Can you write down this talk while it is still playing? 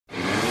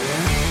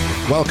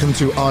Welcome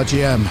to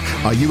RGM.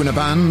 Are you in a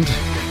band?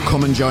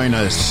 Come and join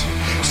us.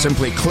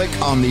 Simply click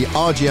on the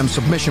RGM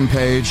submission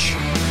page,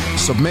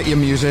 submit your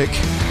music,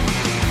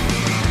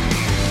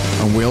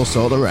 and we'll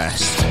sort the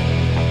rest.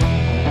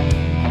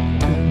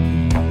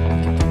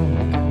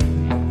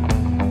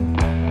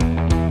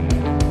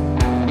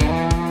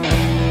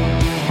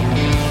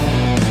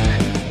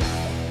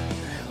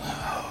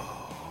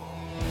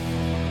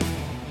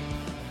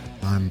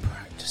 I'm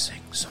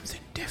practicing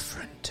something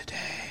different today.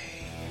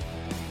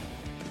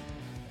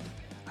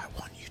 I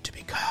want you to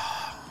be calm.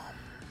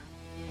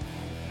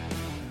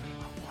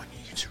 I want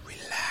you to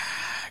relax.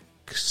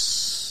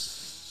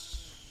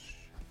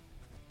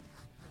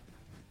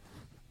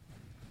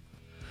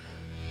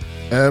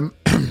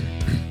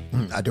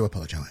 I do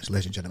apologise,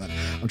 ladies and gentlemen.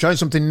 I'm trying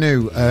something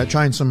new.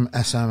 Trying some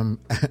SM.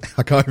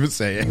 I can't even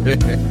say it.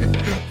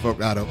 Fuck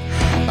that up.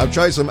 I'm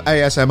trying some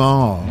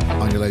ASMR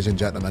on you, ladies and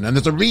gentlemen. And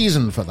there's a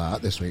reason for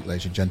that this week,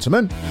 ladies and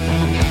gentlemen.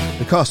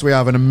 Because we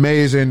have an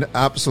amazing,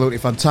 absolutely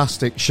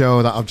fantastic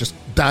show that I'm just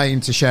dying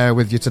to share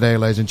with you today,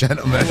 ladies and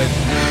gentlemen.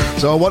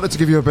 So I wanted to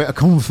give you a bit of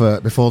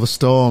comfort before the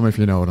storm, if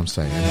you know what I'm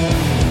saying.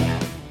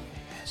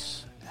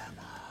 Ladies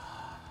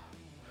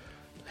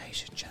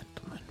and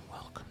gentlemen,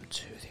 welcome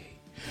to the...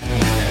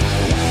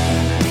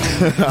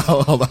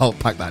 I'll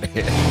pack that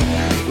here.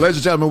 Ladies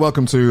and gentlemen,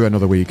 welcome to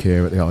another week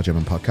here at the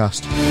RGM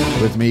podcast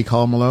with me,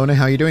 Carl Maloney.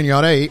 How you doing? You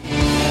alright?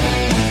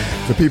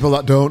 For people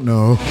that don't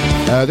know,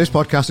 this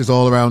podcast is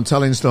all around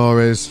telling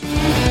stories,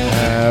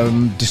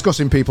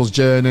 discussing people's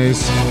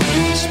journeys,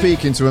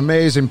 speaking to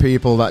amazing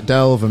people that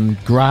delve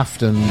and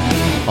graft and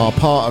are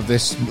part of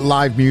this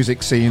live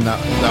music scene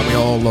that we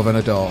all love and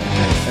adore.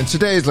 And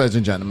today's, ladies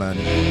and gentlemen,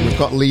 we've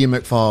got Leigh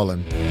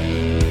Macfarlane.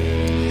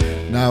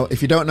 Now,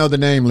 if you don't know the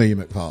name Leigh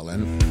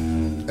Macfarlane,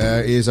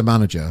 he is a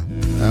manager.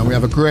 We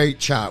have a great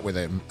chat with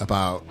him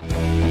about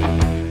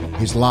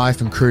his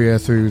life and career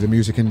through the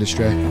music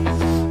industry.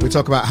 We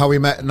talk about how he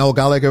met Noel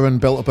Gallagher and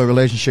built up a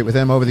relationship with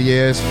him over the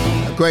years.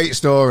 A great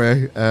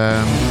story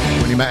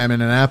when he met him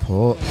in an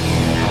airport.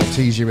 I'll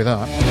tease you with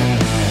that.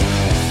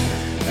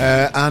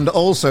 And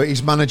also,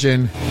 he's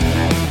managing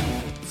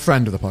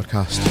friend of the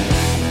podcast.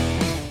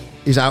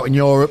 He's out in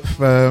Europe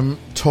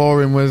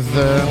touring with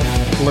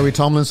Louis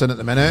Tomlinson at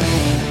the minute.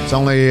 It's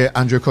only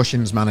Andrew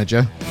Cushing's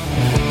manager.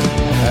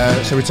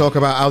 So we talk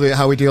about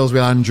how he deals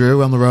with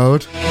Andrew on the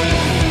road.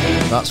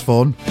 That's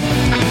fun.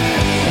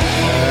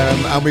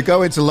 And we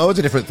go into loads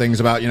of different things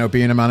about,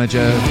 being a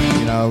manager,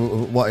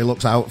 what he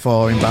looks out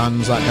for in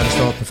bands, that kind of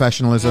stuff,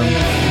 professionalism,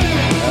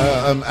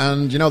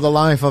 and, the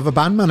life of a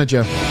band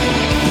manager.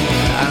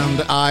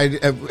 And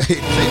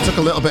it took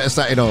a little bit of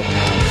setting up.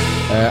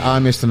 I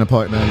missed an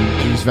appointment.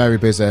 He's very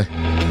busy.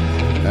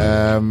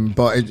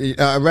 But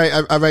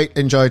I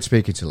enjoyed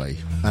speaking to Leigh,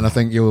 and I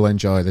think you will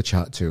enjoy the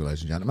chat too,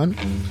 ladies and gentlemen.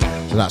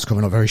 So that's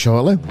coming up very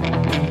shortly.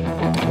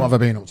 What have I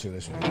been up to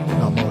this week?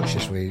 Not much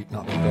this week.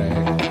 Not been great.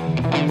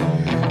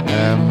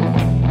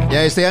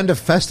 It's the end of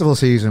festival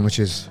season, which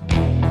is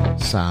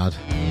sad.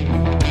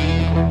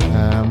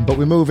 But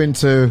we move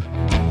into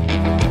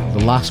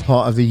the last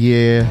part of the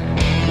year.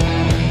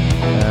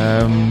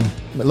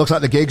 It looks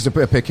like the gigs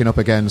are picking up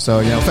again.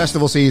 So,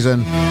 festival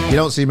season, you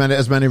don't see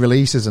as many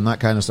releases and that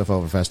kind of stuff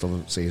over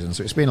festival season.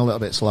 So it's been a little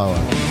bit slower.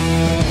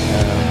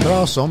 There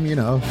are some,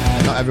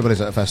 not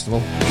everybody's at a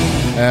festival.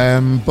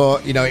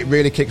 But, it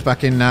really kicks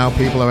back in now.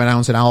 People are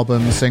announcing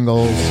albums,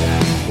 singles,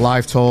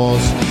 live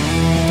tours.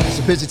 It's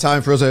a busy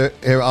time for us here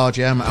at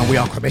RGM, and we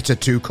are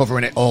committed to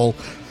covering it all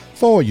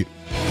for you.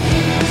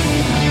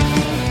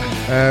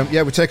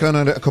 We're taking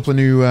on a couple of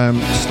new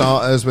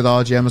starters with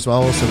RGM as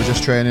well, so we're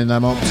just training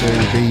them up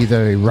to be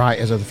the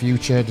writers of the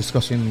future,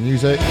 discussing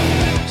music.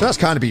 So that's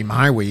kind of been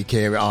my week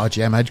here at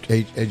RGM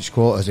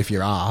headquarters, if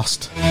you're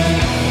asked.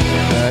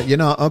 You're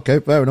not? Okay,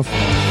 fair enough.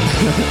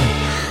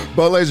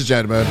 But ladies and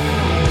gentlemen,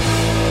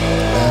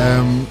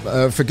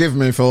 forgive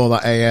me for all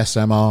that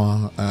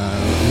ASMR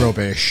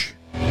rubbish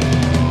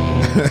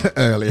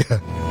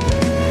earlier.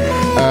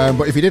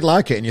 But if you did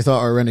like it and you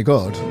thought I were any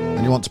good,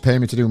 and you want to pay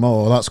me to do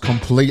more, that's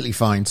completely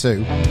fine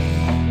too. Hello.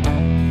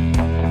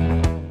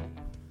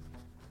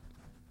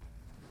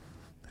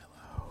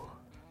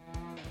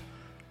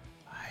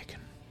 I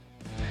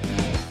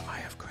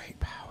have great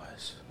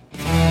powers.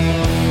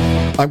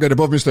 I'm going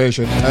above my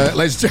station.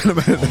 Ladies and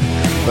gentlemen,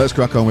 let's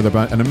crack on with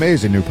an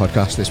amazing new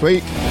podcast this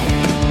week.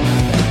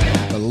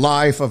 The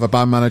Life of a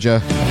Band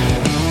Manager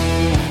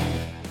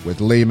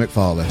with Leigh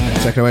Macfarlane.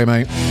 Take it away,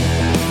 mate.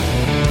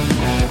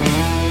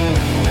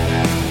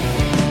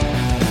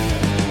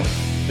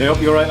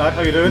 Yep, you're right, lad.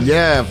 How you doing?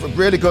 Yeah,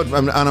 really good,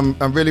 and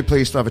I'm really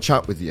pleased to have a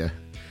chat with you.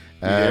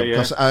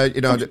 Because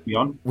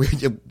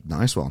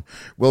nice one.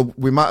 Well,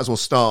 we might as well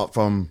start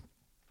from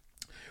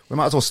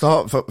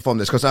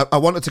this because I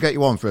wanted to get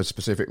you on for a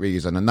specific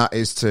reason, and that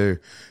is to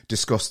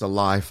discuss the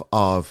life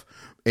of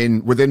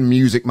within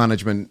music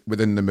management,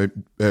 within the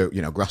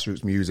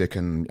grassroots music,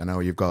 and I know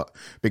you've got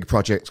big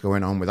projects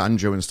going on with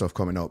Andrew and stuff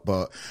coming up,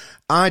 but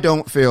I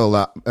don't feel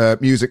that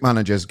music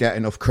managers get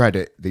enough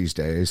credit these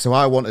days. So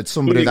I wanted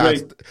somebody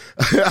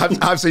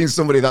I've seen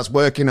somebody that's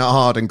working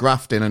hard and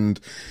grafting, and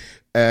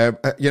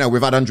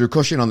we've had Andrew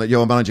Cushing on, that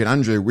you're managing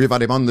Andrew. We've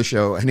had him on the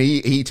show, and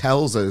he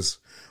tells us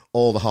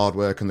all the hard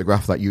work and the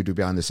graft that you do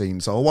behind the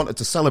scenes. So I wanted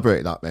to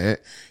celebrate that, mate.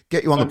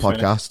 Get you on the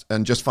podcast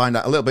and just find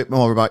out a little bit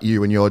more about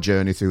you and your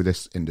journey through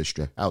this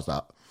industry. How's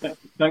that?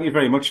 Thank you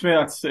very much,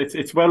 mate.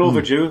 It's well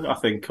overdue, I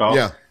think, Carl.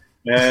 Yeah.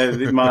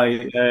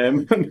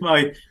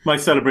 My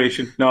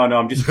celebration. No,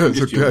 I'm just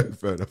joking.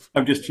 Fair enough.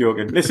 I'm just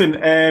joking.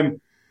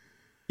 Listen,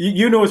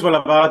 you know as well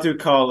as I do,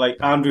 Carl, like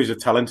Andrew's a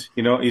talent,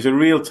 he's a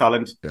real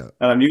talent. Yeah.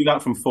 And I knew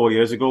that from 4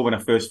 years ago when I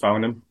first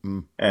found him.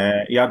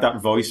 He had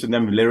that voice and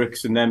then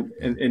lyrics and then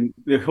and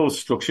the whole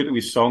structure to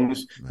his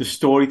songs, the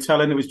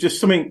storytelling. It was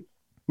just something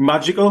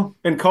magical.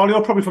 And Carl,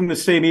 you're probably from the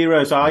same era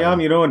as I am,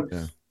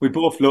 and we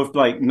both loved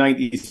like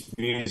 90s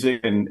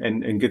music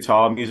and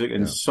guitar music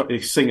and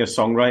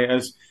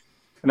singer-songwriters.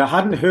 And I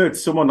hadn't heard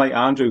someone like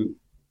Andrew.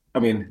 I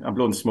mean, I'm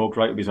blowing smoke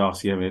right up his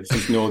arse here, mate,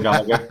 since Noel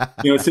Gallagher.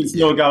 Since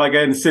Noel Gallagher,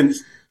 and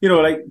since,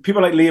 like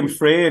people like Leigh and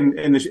Frey in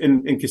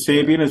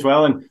Kasabian as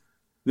well. And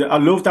I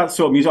love that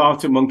sort of music,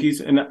 Arctic Monkeys.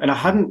 And I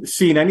hadn't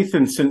seen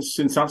anything since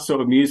that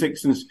sort of music.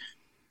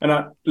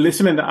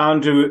 Listening to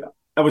Andrew,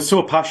 I was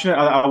so passionate.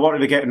 I wanted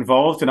to get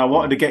involved and I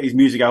wanted to get his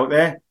music out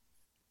there.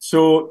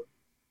 So,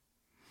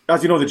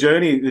 as you know, the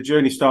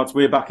journey starts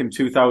way back in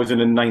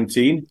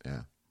 2019.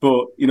 Yeah.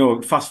 But,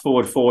 fast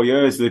forward 4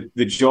 years,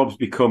 the job's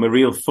become a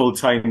real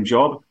full-time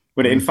job.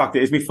 When in fact,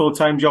 it is my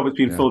full-time job. It's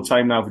been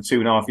full-time now for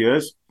 2.5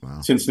 years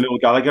since the Noel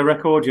Gallagher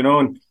record,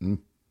 and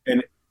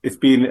it's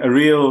been a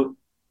real...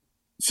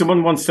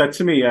 Someone once said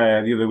to me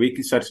the other week,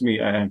 he said to me,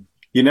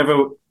 you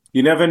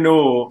never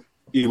know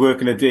you're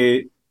working a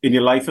day in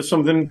your life or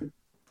something.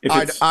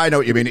 I know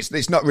what you mean.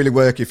 It's not really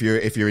work if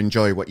you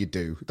enjoy what you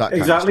do. That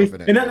exactly.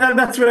 Kind of stuff, and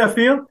that's what I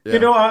feel.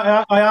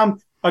 Yeah.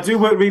 I do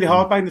work really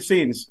hard behind the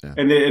scenes,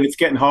 and it's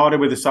getting harder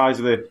with the size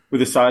of the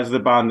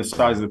band, the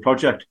size of the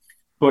project.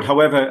 But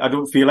however, I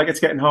don't feel like it's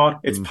getting hard.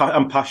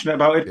 I'm passionate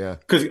about it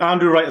because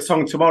Andrew write a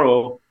song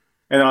tomorrow,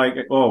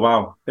 and oh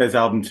wow, there's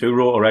album 2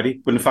 wrote already.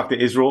 But in fact,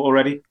 it is wrote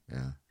already.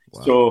 Yeah.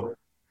 Wow. So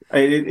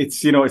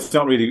it's it's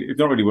not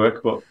really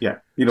work, but yeah,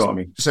 you know what I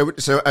mean. So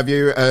have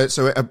you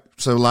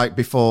so like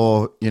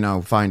before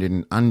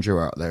finding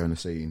Andrew out there in the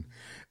scene?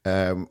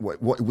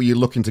 What were you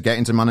looking to get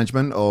into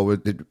management, or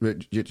did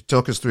you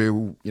talk us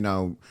through,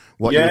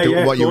 what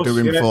you were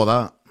doing before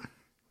that?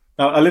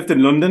 I lived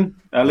in London.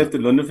 I lived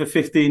in London for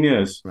 15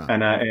 years,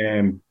 and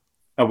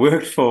I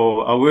worked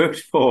for.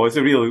 It's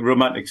a real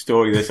romantic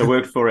story. This I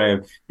worked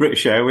for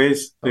British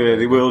Airways,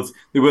 the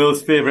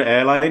world's favourite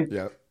airline.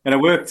 Yeah. And I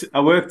worked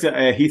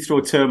at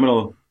Heathrow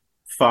Terminal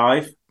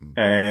 5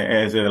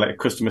 as a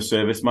customer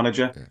service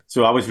manager. Yeah.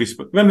 So I was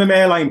remember them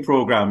airline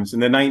programs in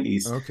the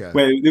 90s,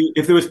 where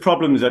if there was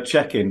problems at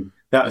check-in,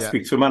 that would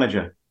speak to a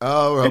manager.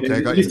 Oh,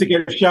 okay. It used to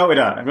get shouted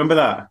at. Remember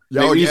that?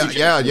 Yeah. Oh, yeah.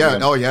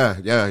 Oh, yeah.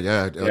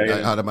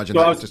 I'd imagine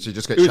you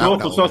just get shouted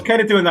awful. at. So I was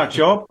kind of doing that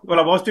job. Well,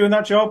 I was doing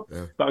that job,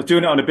 but I was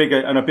doing it on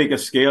a bigger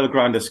scale, a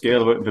grander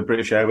scale, working for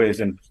British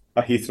Airways and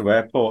at Heathrow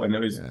Airport, and it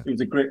was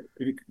a great.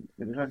 Is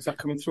that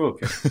coming through?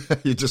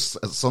 Okay. You just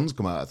sun's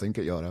come out, I think,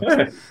 at your house.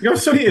 Yeah. Your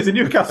sun is in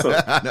Newcastle.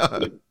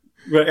 I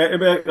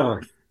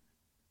know.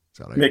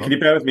 Sorry, Nick, can you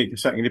bear with me a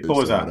second? Can you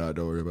pause that? No,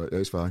 don't worry about it.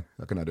 It's fine.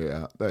 I can edit it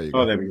out. There you go.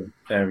 Oh, there we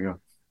go.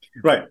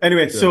 Right.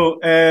 Anyway, so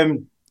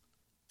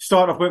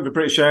started off working for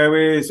British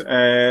Airways.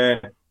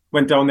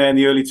 Went down there in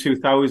the early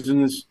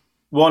 2000s.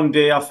 One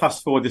day, I'll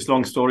fast forward this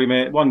long story,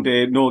 mate. One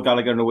day, Noel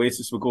Gallagher and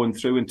Oasis were going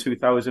through in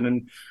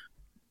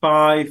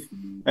 2005.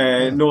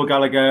 Noel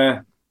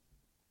Gallagher,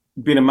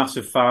 being a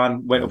massive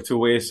fan, went up to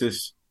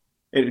Oasis,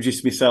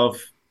 introduced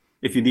myself.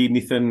 If you need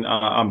anything,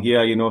 I'm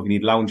here. If you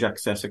need lounge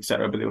access,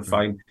 etc. But they were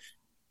fine.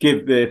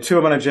 Give the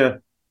tour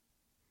manager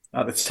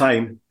at the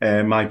time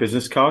my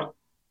business card.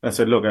 I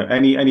said, look,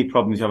 any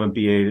problems you have in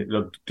BA,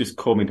 look, just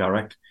call me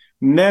direct.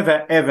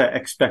 Never, ever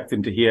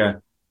expecting to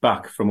hear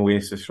back from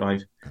Oasis,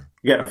 right?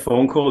 You get a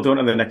phone call, don't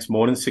you, the next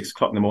morning,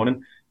 6:00 in the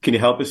morning. Can you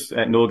help us?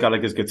 Noel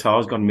Gallagher's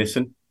guitar's gone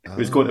missing. He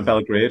was going to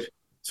Belgrade.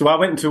 So I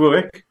went into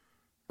work,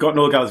 got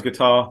Noel Gallagher's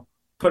guitar,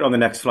 put it on the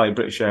next flight,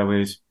 British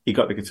Airways. He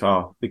got the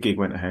guitar. The gig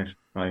went ahead,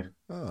 right?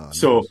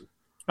 So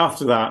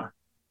after that,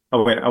 I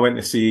went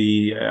to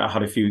see, I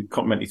had a few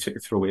complimentary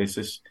tickets for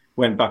Oasis,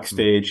 went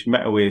backstage,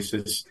 met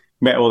Oasis,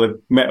 met all the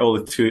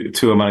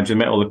tour manager,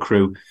 met all the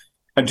crew,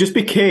 and just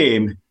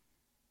became,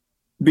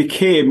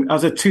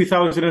 as of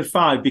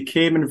 2005,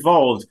 became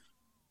involved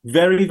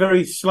very,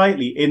 very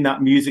slightly in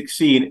that music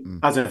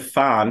scene as a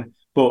fan,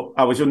 but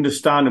I was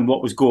understanding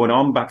what was going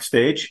on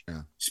backstage,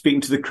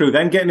 speaking to the crew,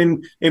 then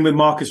getting in with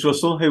Marcus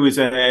Russell, who was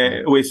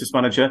an Oasis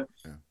manager,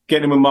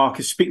 getting in with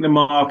Marcus, speaking to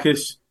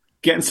Marcus,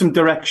 getting some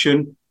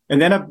direction.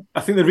 And then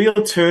I think the real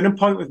turning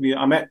point with me,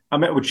 I met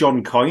with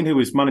John Coyne, who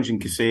was managing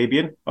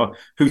Kasabian, or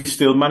who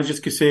still manages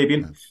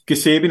Kasabian.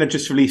 Kasabian had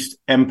just released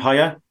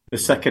Empire, the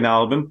second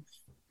album.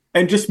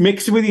 and just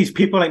mixing with these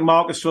people like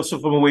Marcus Russell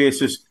from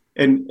Oasis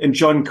and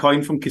John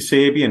Coyne from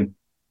Kasabian,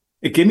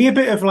 it gave me a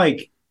bit of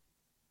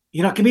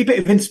give me a bit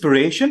of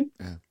inspiration.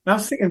 Yeah. And I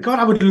was thinking, God,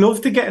 I would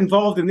love to get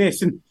involved in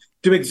this and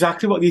do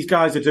exactly what these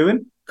guys are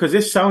doing, because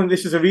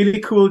this is a really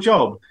cool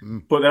job,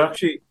 but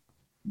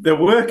they're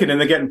working and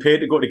they're getting paid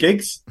to go to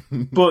gigs,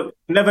 but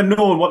never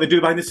knowing what they do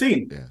behind the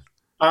scene. Yeah.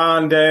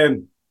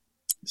 And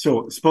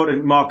so spoke to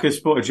Marcus,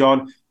 spoke to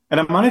John, and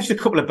I managed a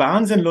couple of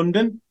bands in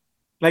London,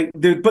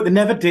 but they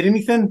never did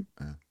anything.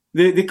 Yeah.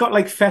 They got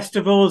like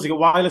festivals, they got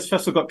Wireless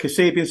Festival, got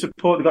Kasabian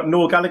support, they got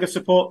Noel Gallagher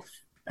support.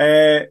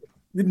 They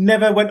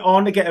never went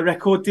on to get a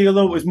record deal,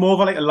 though. It was more of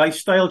a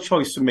lifestyle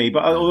choice for me.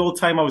 But all the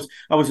time I was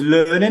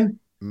learning,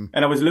 and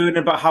I was learning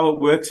about how it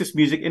works, this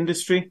music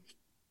industry,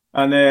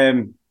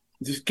 and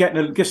just getting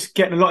a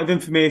lot of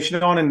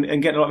information on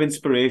and getting a lot of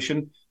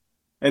inspiration.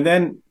 And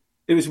then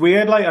it was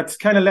weird, like I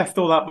kind of left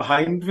all that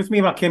behind with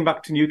me when I came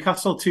back to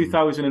Newcastle,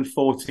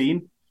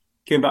 2014.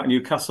 Came back to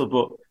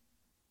Newcastle,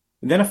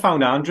 and then I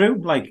found Andrew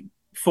like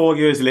 4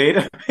 years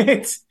later.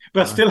 But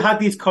I still had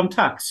these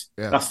contacts.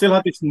 Yeah. I still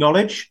had this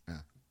knowledge.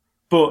 Yeah.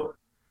 But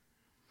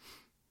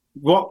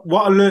what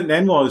I learned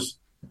then was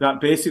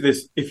that basically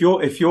if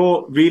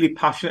you're really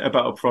passionate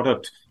about a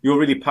product, you're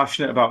really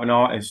passionate about an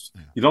artist,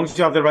 as long as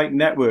you have the right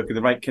network and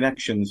the right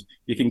connections,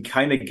 you can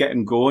kind of get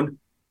him going.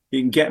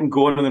 You can get him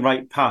going on the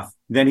right path.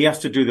 Then he has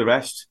to do the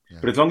rest. Yeah.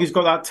 But as long as he's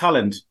got that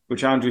talent,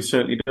 which Andrew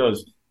certainly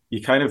does,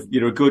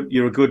 you're a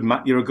good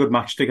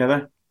match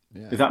together.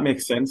 Yeah. If that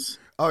makes sense.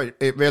 Oh,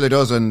 it really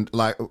does. And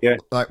like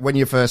when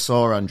you first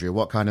saw Andrew,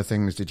 what kind of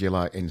things did you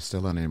like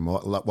instill on him?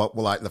 What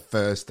were like the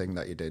first thing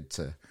that you did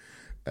to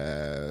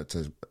start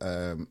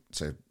the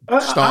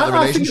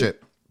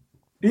relationship?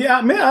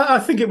 I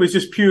think it was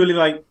just purely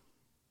like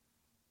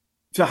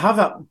to have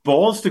that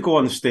balls to go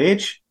on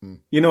stage,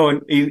 and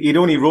he'd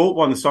only wrote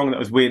one song that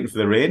was Waiting for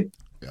the Rain,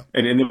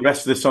 and in the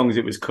rest of the songs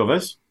it was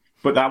covers.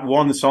 But that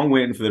one song,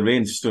 Waiting for the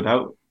Rain, stood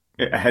out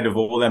ahead of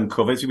all them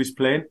covers he was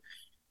playing.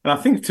 And I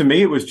think to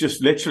me it was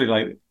just literally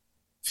like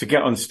to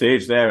get on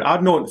stage there.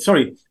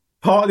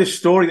 Part of this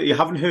story that you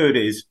haven't heard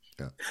is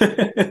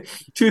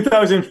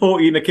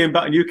 2014, I came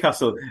back to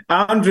Newcastle.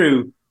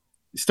 Andrew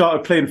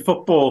started playing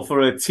football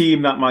for a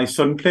team that my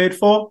son played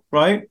for,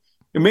 right?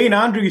 And me and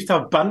Andrew used to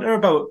have banter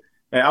about,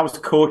 I was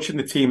coaching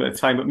the team at the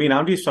time, but me and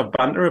Andrew used to have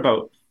banter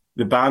about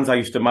the bands I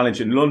used to manage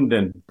in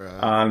London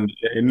and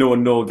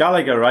knowing Noel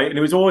Gallagher, right? And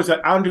it was always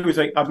like, Andrew was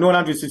like, I've known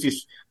Andrew since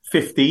he's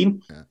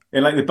 15. Yeah.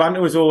 And like the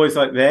banter was always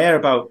like there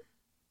about,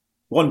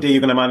 one day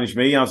you're going to manage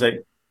me. And I was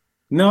like,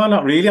 no,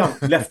 not really.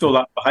 I've left all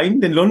that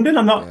behind in London.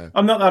 I'm not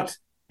that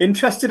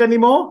interested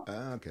anymore.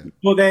 Okay.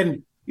 But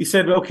then he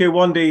said, okay,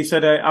 one day he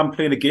said, I'm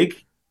playing a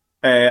gig.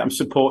 I'm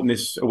supporting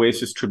this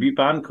Oasis tribute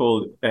band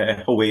called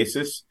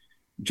Oasis.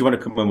 Do you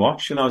want to come and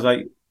watch? And I was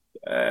like,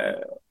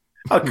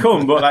 I'll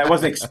come, but I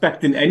wasn't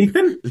expecting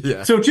anything.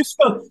 Yeah. So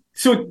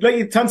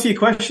like to answer your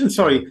question,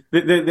 sorry,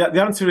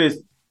 the answer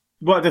is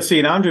what they're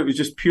saying, Andrew. It was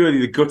just purely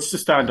the guts to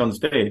stand on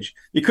stage.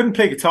 He couldn't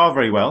play guitar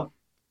very well,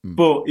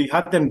 but he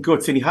had them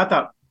guts, and he had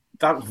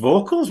that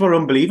vocals were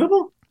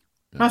unbelievable.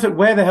 Yeah. And I was like,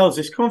 where the hell's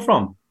this come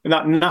from? And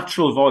that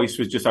natural voice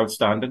was just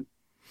outstanding.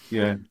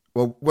 Yeah.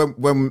 Well,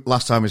 when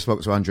last time we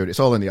spoke to Andrew, it's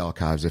all in the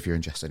archives if you're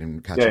interested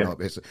in catching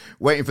up. It's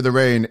Waiting for the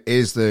Rain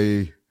is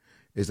the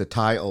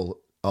title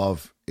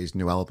of his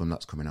new album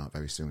that's coming out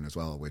very soon as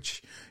well,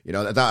 which,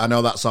 I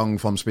know that song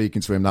from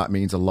speaking to him, that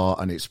means a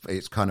lot, and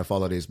it's kind of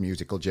followed his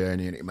musical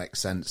journey, and it makes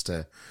sense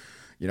to,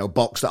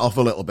 box that off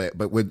a little bit,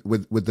 but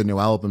with the new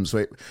album.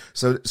 So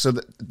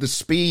the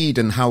speed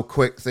and how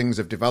quick things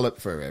have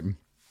developed for him,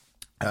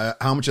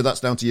 how much of that's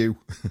down to you?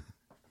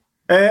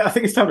 I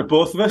think it's down to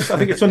both of us. I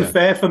think it's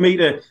unfair for me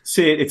to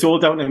say it's all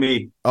down to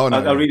me. Oh no,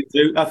 I really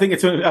do. I think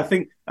it's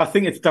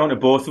down to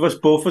both of us.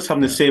 Both of us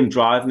having the same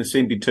drive and the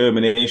same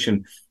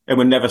determination, and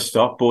we'll never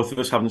stop. Both of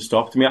us haven't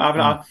stopped. I mean,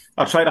 I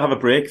tried to have a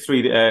break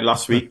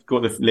last week, go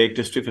to the Lake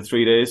District for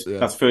 3 days. Yeah.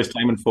 That's the first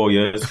time in 4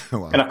 years,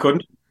 wow. And I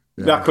couldn't.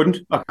 Yeah. I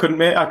couldn't.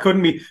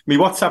 Me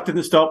WhatsApp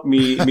didn't stop.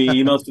 Me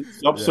emails didn't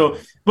stop. Yeah. So,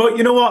 but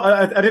you know what?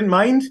 I didn't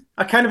mind.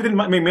 I kind of didn't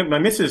mind. My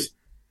missus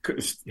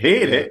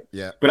hated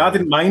it, but I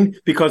didn't mind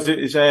because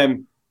it's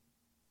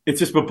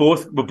just we're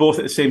both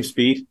at the same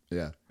speed,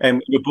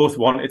 and we both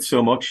want it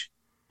so much.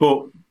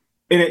 But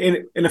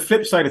in the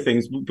flip side of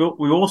things,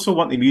 we also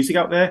want the music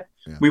out there.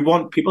 Yeah. We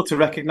want people to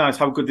recognise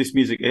how good this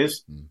music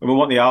is, and we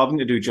want the album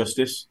to do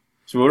justice.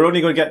 So we're only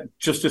going to get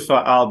justice for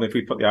that album if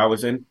we put the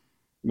hours in.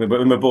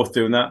 We're both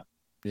doing that.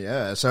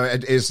 Yeah. So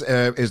is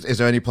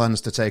there any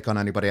plans to take on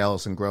anybody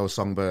else and grow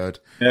Songbird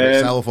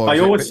itself? Or I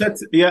always said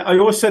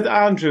to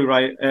Andrew,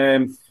 right,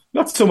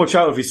 not so much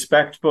out of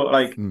respect, but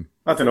like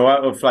I don't know,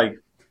 out of like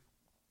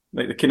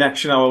the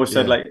connection. I always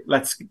said, like,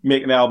 let's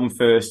make the album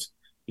first.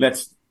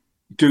 Let's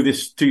do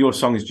your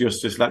songs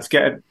justice. Let's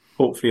get it,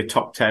 hopefully a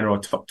top 10 or a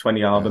top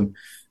 20 album,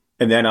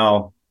 and then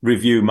I'll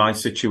review my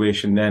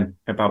situation then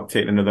about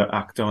taking another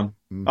act on.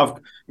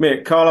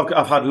 Carl,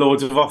 I've had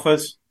loads of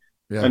offers.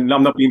 Yeah. And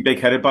I'm not being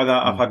big-headed by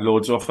that. I've had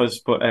loads of offers,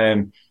 but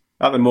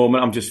at the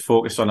moment, I'm just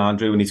focused on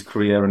Andrew and his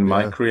career and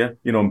my career,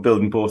 and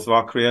building both of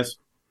our careers.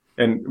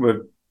 And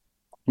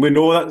we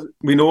know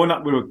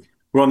that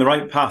we're on the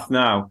right path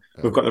now.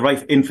 Yeah. We've got the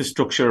right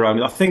infrastructure around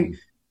it. I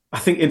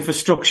think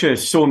infrastructure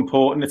is so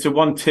important. It's a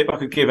one tip I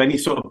could give any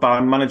sort of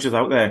band managers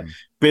out there.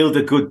 Build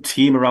a good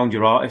team around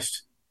your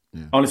artist.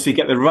 Yeah. Honestly,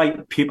 get the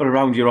right people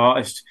around your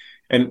artist.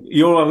 And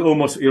you're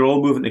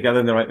all moving together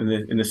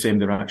in the same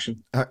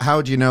direction.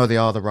 How do you know they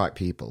are the right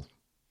people?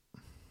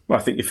 Well,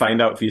 I think you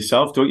find out for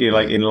yourself, don't you?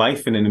 Like in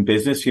life and in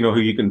business, who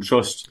you can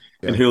trust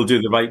and who'll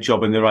do the right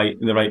job in the right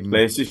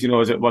places.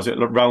 Was it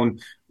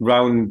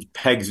round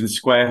pegs and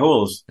square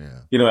holes?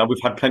 Yeah.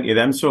 We've had plenty of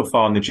them so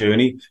far on the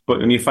journey. But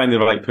when you find the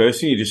right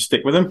person, you just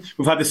stick with them.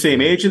 We've had the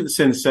same agent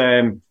since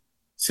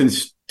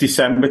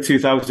December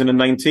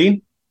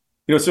 2019.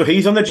 So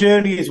he's on the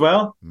journey as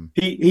well.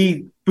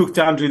 He booked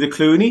Andrew the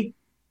Clooney,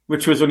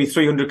 which was only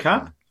 300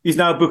 cap. He's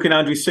now booking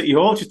Andrew City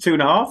Hall, which is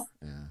 2.5.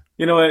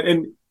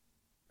 Yeah.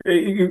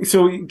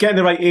 So getting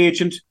the right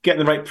agent,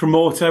 getting the right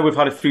promoter. We've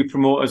had a few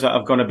promoters that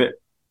have gone a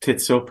bit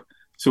tits up.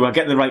 So we're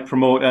getting the right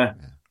promoter,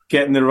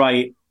 getting the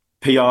right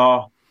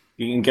PR,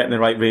 getting the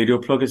right radio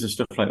pluggers and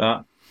stuff like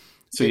that.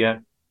 So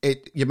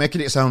you're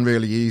making it sound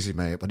really easy,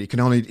 mate. But you've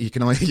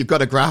got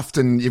to graft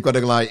and you've got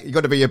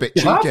to be a bit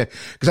cheeky.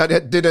 Because I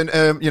didn't,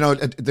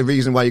 the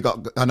reason why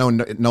I know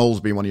Noel's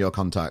been one of your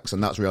contacts,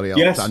 and that's really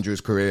helped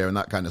Andrew's career and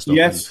that kind of stuff.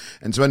 Yes.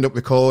 And to end up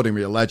recording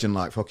with a legend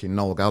like fucking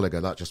Noel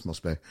Gallagher, that just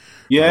must be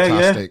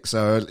fantastic.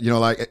 So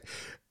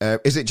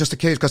is it just a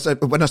case? Because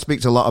when I speak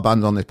to a lot of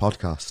bands on this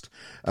podcast,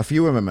 a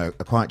few of them are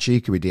quite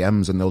cheeky with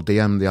DMs, and they'll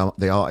DM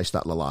the artist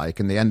that they like,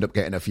 and they end up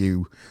getting a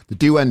few. They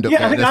do end up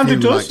getting a few.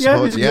 Does,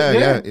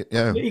 yeah.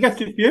 You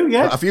get a few,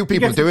 yeah. But a few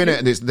people doing it,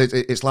 and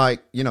it's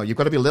like you've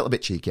got to be a little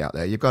bit cheeky out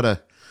there. You've got to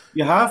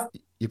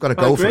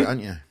go for it,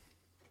 haven't you?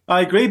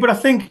 I agree, but I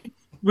think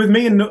with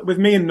me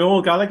and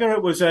Noel Gallagher,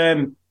 it was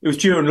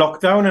during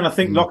lockdown, and I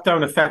think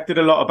lockdown affected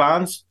a lot of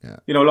bands. Yeah.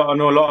 I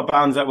know a lot of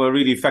bands that were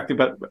really affected,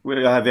 but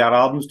they had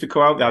albums to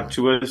go out, they had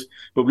tours.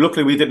 But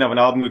luckily, we didn't have an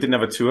album, we didn't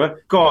have a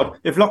tour. God,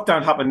 if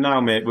lockdown happened now,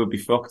 mate, we'd be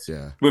fucked.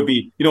 Yeah. We'd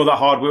be, that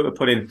hard work to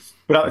put in.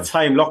 But at the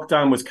time,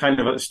 lockdown was kind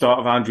of at the start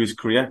of Andrew's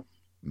career.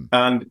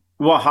 And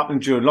what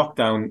happened during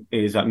lockdown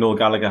is that Noel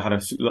Gallagher had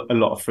a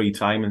lot of free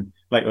time, and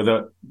like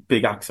other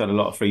big acts had a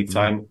lot of free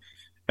time.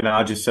 And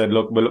I just said,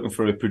 look, we're looking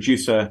for a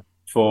producer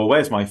for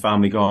Where's My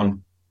Family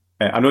Gone?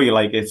 I know you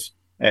like it.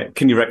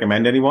 Can you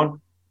recommend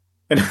anyone?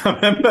 And I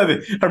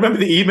remember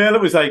the email.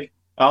 It was like,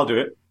 I'll do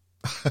it.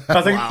 I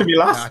was like, to me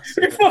last,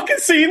 have you fucking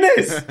seen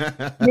this?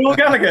 Noel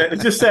Gallagher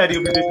just said,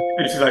 and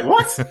she's like,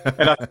 what?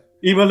 And I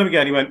emailed him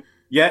again. He went,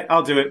 yeah,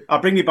 I'll do it. I'll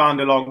bring your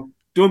band along.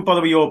 Don't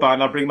bother with your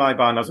band. I'll bring my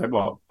band. I was like,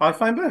 what? High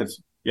Flying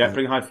Birds? Yeah,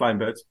 bring High Flying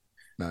Birds.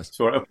 Nice.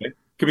 So, okay.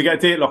 Can we get a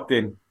date locked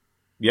in?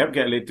 Yep,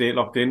 get a date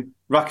locked in.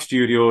 Rack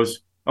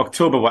Studios,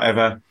 October,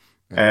 whatever.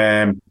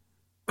 Yeah.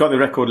 Got the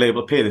record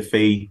label, pay the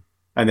fee,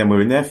 and then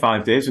we're in there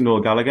 5 days with Noel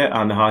Gallagher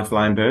and the High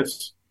Flying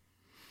Birds.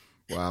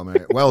 Wow,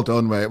 mate. Well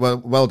done, mate.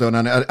 Well done.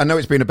 And I know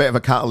it's been a bit of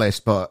a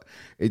catalyst, but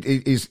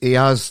he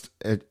has,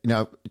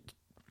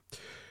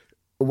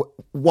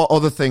 what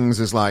other things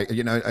is like,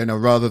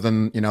 rather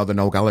than, the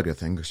Noel Gallagher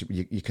thing, because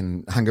you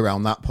can hang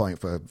around that point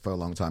for a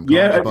long time.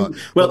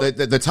 But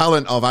the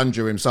talent of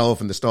Andrew himself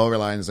and the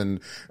storylines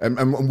and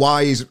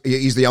why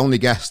he's the only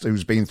guest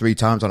who's been 3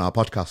 times on our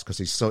podcast, because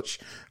he's such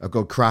a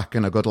good crack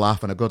and a good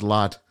laugh and a good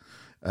lad.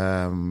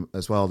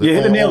 As well. You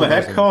hit the nail on the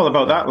head, Carl,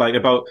 about that. Like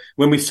about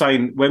when we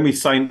signed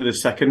to the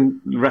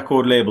second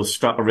record label,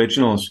 Strap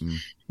Originals,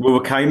 we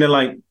were kind of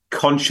like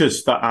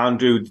conscious that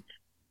Andrew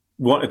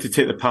wanted to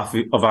take the path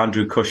of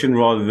Andrew Cushion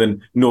rather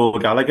than Noel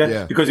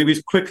Gallagher, because he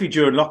was quickly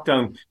during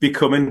lockdown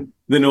becoming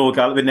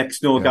the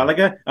next Noel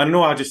Gallagher. And I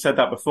know I just said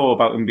that before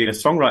about him being a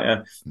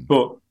songwriter,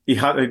 but he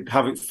had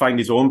to find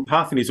his own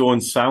path and his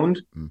own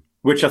sound,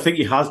 which I think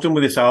he has done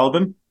with this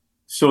album.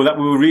 So that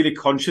we were really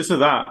conscious of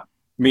that,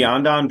 me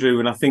and Andrew,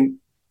 and I think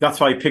that's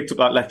why he picked up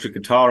that electric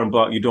guitar and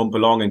brought You Don't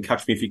Belong and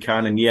Catch Me If You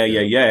Can and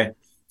Yeah,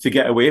 to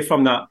get away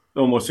from that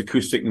almost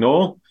acoustic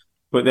Noel.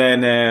 But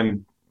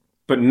then,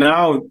 but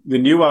now the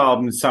new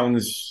album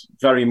sounds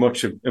very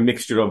much a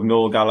mixture of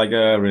Noel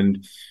Gallagher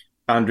and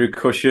Andrew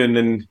Cushion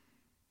and,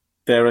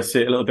 dare I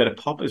say, a little bit of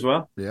pop as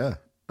well. Yeah.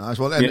 Nice.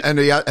 Well,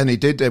 and he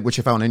did, which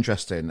I found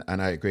interesting,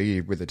 and I agree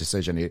with the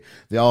decision.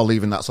 They are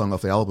leaving that song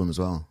off the album as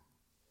well.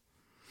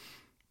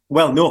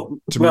 Well, no.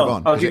 To move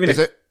on. I'll give you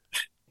this.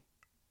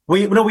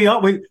 We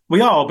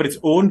are, but it's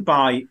owned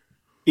by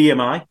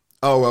EMI.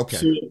 Oh,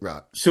 okay.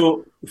 Right.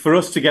 So for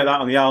us to get that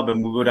on the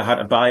album, we would have had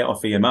to buy it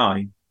off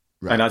EMI.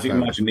 Right, and as you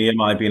can imagine,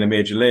 EMI being a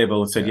major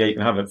label said, you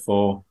can have it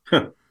for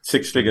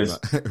 6 figures.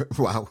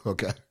 Wow,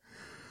 okay.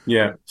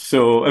 Yeah.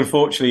 So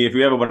unfortunately, if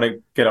we ever want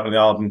to get it on the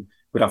album,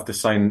 we'd have to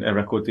sign a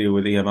record deal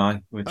with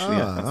EMI. Which,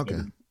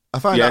 okay. I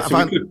find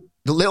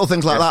the little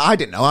things like that, I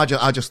didn't know. I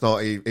just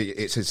thought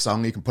it's his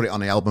song. He can put it on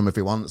the album if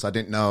he wants. I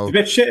didn't know. It's a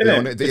bit shit,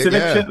 isn't it? It's a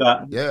bit shit,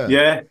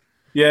 that.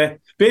 Yeah.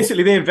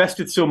 Basically, they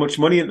invested so much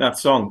money in that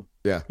song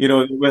Yeah. You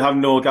know, we'll have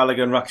Noel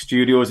Gallagher and Rack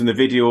Studios in the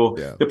video.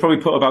 Yeah. They'll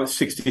probably put about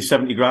 60,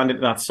 70 grand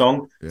into that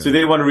song. Yeah. So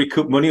they want to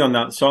recoup money on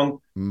that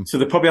song. So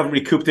they probably haven't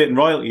recouped it in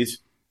royalties.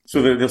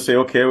 So they'll say,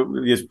 okay,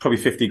 there's probably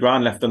 50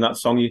 grand left on that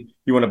song.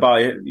 You want to buy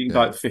it? You can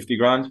buy it for 50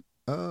 grand.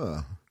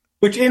 Oh.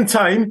 Which in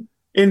time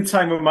we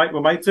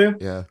might do.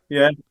 Yeah.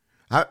 Yeah.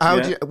 How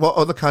do you, what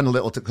other kind of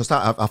little, because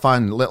I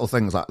find little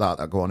things like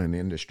that go on in the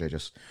industry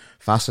just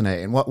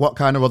fascinating. What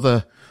kind of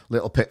other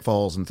little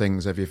pitfalls and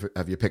things have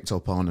you picked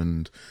up on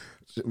and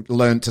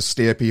learned to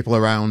steer people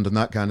around and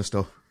that kind of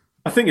stuff?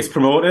 I think it's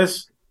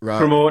promoters. Right.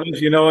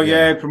 Promoters,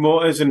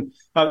 promoters, and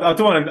I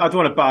don't want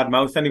to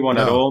badmouth anyone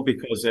at all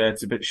because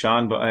it's a bit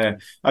shan, but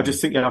I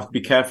just think you have to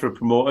be careful of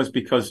promoters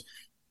because,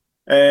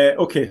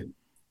 okay,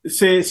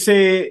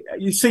 say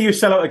you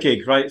sell out a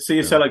gig, right? Say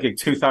you sell out a gig,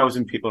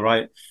 2,000 people,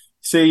 right?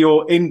 Say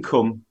your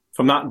income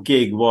from that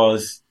gig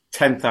was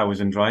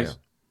 10,000, right? Yeah.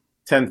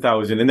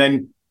 10,000, and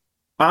then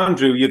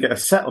Andrew, you get a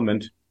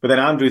settlement, but then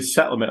Andrew's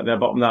settlement at the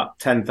bottom of that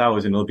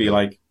 10,000 will be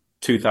like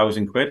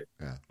 2,000 quid,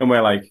 and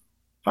we're like,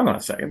 hang on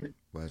a second.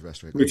 Where's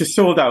rest we just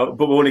sold out,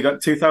 but we only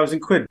got 2,000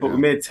 quid, but we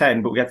made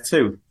 10, but we get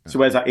 2. So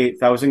where's that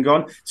 8,000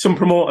 gone? Some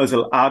promoters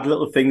will add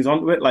little things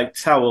onto it, like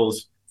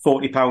towels,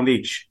 £40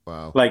 each.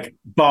 Wow. Like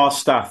bar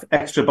staff,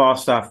 extra bar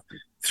staff,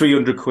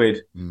 300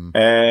 quid.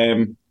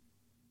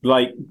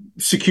 Like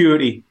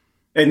security.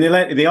 And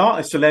the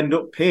artists will end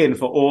up paying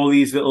for all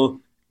these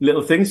little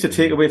things to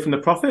take away from the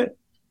profit.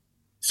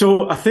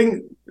 So I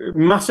think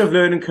massive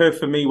learning curve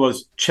for me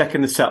was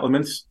checking the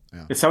settlements.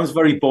 Yeah. It sounds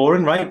very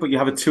boring, right? But you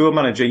have a tour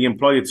manager, you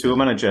employ a tour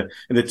manager,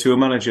 and the tour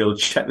manager will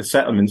check the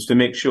settlements to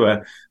make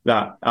sure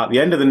that at the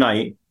end of the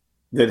night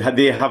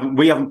that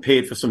we haven't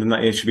paid for something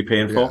that they should be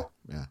paying for.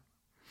 Yeah.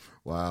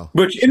 Wow.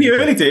 Which in the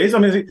early days, I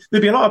mean,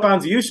 there'd be a lot of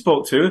bands that you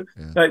spoke to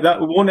like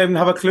that won't even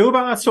have a clue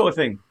about that sort of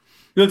thing.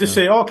 They'll just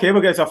say, okay,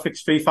 we'll get our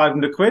fixed fee,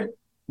 500 quid.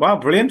 Wow,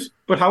 brilliant.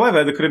 But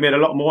however, they could have made a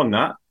lot more than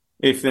that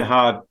if they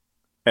had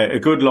a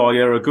good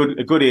lawyer, a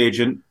good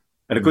agent,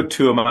 and a good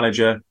tour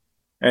manager,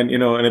 and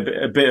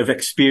a bit of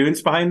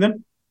experience behind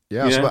them.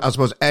 Yeah, I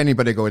suppose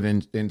anybody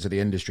going into the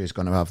industry is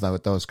going to have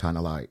those kind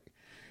of like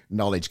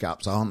knowledge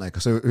gaps, aren't they?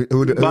 Because who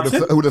would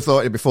have thought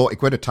it'd be 40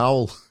 quid a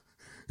towel?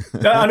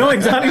 I know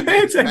exactly,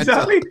 mate.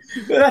 Exactly.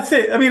 That's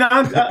it. I mean,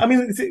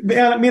 me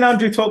and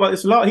Andrew talk about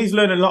this a lot. He's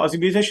learning a lot as a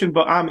musician,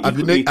 but I'm. Have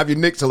you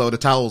nicked a load of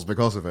towels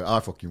because of it? I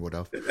fucking would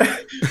have.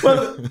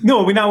 Well,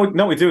 no,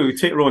 we do. We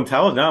take our own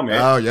towels now, mate.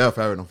 Oh yeah,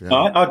 fair enough. Yeah.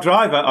 Our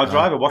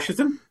driver washes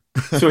them,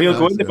 so he'll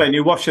go in the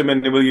venue, wash them,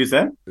 and we'll use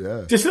them.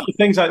 Yeah. Just little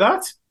things like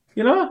that,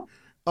 Oh,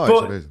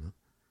 it's amazing.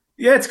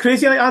 Yeah, it's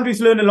crazy. Like,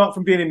 Andrew's learned a lot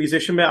from being a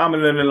musician, mate. I'm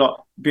learning a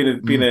lot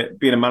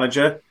being a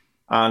manager.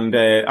 And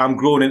I'm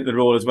growing into the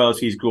role as well as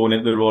he's growing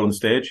into the role on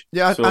stage.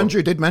 Yeah, so,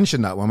 Andrew did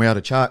mention that when we had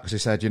a chat because he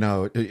said,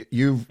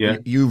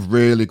 you've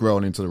really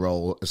grown into the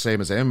role, the same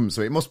as him.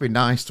 So it must be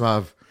nice to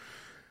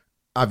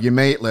have your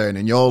mate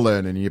learning, you're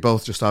learning, and you're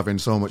both just having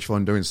so much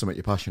fun doing something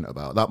you're passionate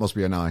about. That must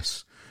be a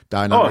nice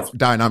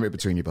dynamic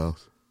between you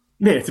both.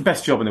 Yeah, it's the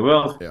best job in the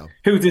world. Yeah.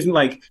 Who doesn't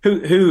like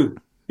who?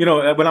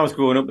 When I was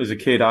growing up as a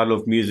kid, I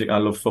loved music, I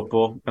loved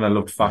football, and I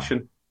loved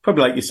fashion.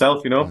 Probably like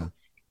yourself, Yeah.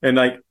 And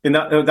like in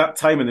that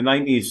time in the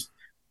 90s.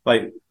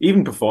 Like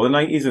even before the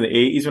 90s and the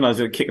 80s, when I was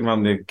kicking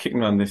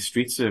around the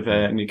streets of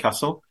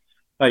Newcastle,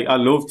 like I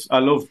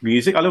loved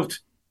music. I loved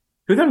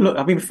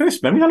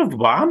first memory. I loved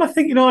Wham. I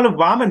think I loved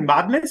Wham and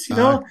Madness.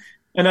 And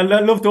I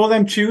loved all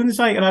them tunes.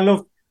 Like, and I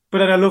loved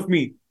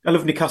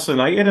Newcastle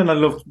United, and I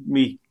loved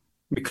me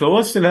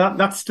clothes, and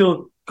that's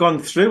still gone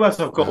through as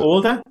I've got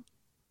older.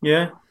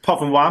 Yeah, apart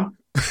from Wham.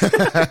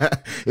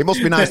 It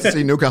must be nice to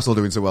see Newcastle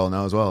doing so well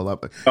now as well.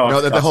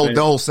 The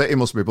whole city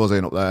must be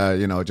buzzing up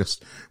there,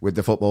 just with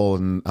the football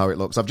and how it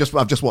looks. I've just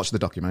watched the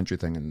documentary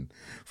thing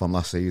from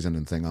last season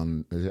and thing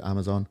on, is it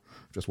Amazon?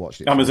 I've just watched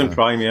it. Amazon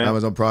Prime, yeah.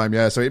 Amazon Prime,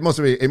 yeah. So it must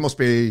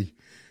be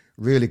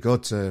really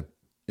good to,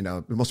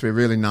 it must be a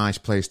really nice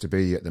place to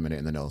be at the minute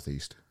in the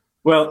Northeast.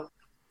 Well,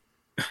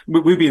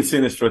 we've been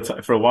seeing this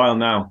for a while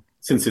now.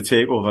 Since the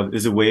takeover,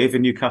 there's a wave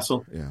in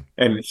Newcastle. Yeah.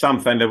 And Sam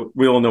Fender,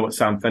 we all know what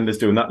Sam Fender's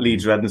doing. That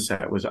Leeds Redden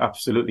set was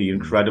absolutely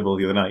incredible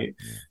the other night.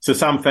 Yeah. So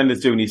Sam Fender's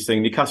doing his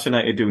thing, Newcastle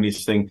United doing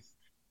his thing.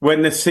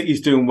 When the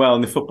city's doing well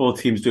and the football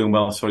team's doing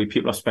well,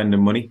 people are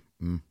spending money.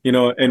 And we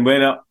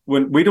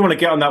don't want to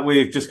get on that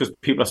wave just because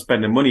people are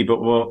spending money, but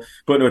no,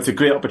 it's a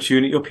great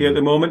opportunity up here at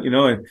the moment,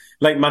 and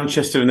like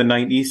Manchester in the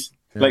 90s,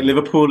 like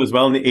Liverpool as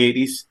well in the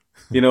 80s.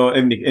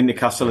 In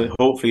Newcastle, and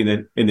hopefully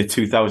in the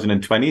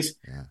 2020s,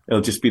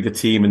 it'll just be the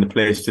team and the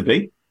place to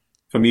be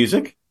for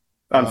music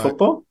and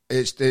football.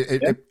 I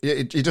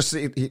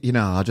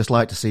just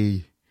like to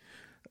see,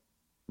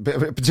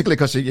 particularly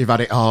because you've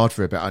had it hard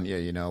for a bit, haven't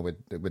you?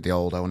 With the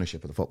old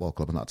ownership of the football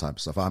club and that type of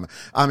stuff. I'm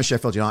a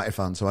Sheffield United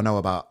fan, so I know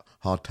about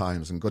hard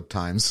times and good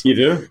times. You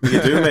do,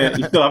 mate.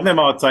 You still have them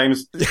hard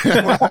times.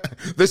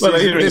 This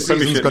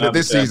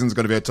season's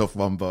going to be a tough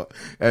one, but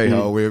hey,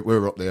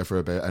 we're up there for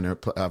a bit and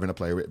having to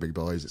play with big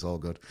boys. It's all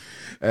good.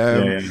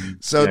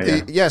 So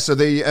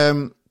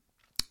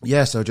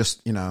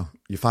just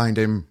you find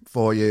him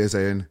 4 years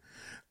in.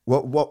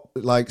 What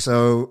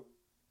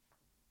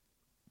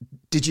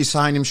Did you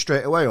sign him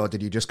straight away, or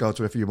did you just go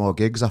to a few more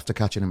gigs after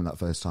catching him that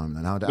first time?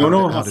 Then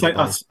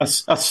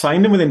I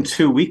signed him within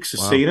 2 weeks of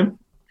seeing him,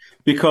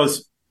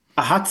 because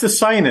I had to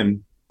sign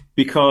him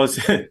because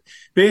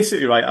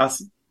basically, right.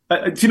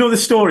 Do you know the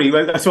story?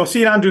 So I've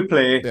seen Andrew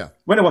play. Yeah.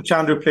 Went to watch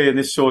Andrew play in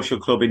this social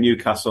club in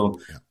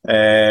Newcastle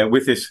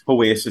with this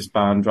Oasis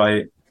band,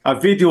 right? I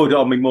videoed it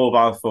on my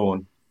mobile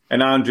phone,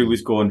 and Andrew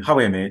was going, "How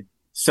are you, mate?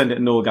 Send it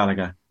to Noel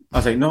Gallagher." I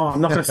was like, "No,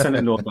 I'm not going to send it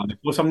to Noel Gallagher.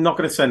 Of course, I'm not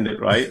going to send it,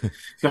 right?"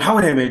 He's like, "How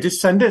are you, mate?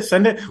 Just send it.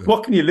 Yeah.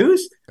 What can you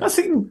lose?" I was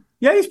thinking,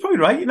 yeah, he's probably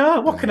right.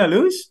 What can I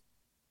lose?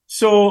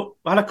 So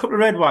I had a couple of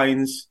red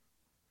wines,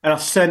 and I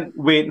sent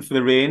 "Waiting for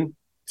the Rain"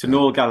 to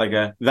Noel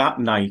Gallagher that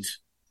night.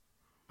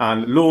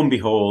 And lo and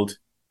behold,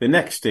 the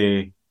next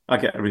day, I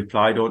get a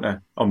reply, don't I,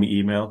 on my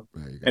email.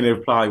 And the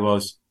reply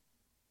was,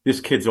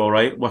 "This kid's all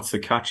right. What's the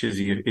catch? Is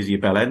he a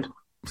bell end?"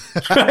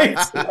 Right?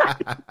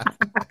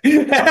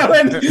 And I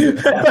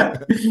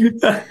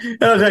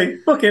was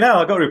like, fucking hell,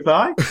 I got a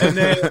reply.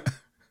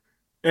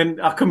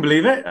 And I couldn't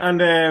believe it.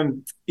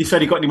 And he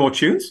said he got any more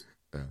tunes.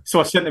 Yeah. So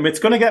I sent him, "It's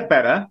going to get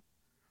better.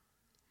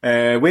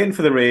 Waiting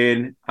for the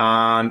Rain,"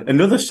 and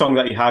another song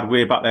that he had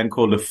way back then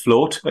called "The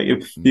Float" that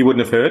you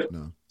wouldn't have heard.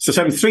 No. So I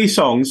sent him 3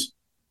 songs,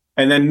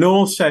 and then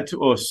Noel said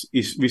to us,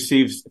 he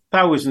receives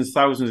thousands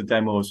of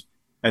demos,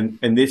 and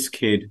this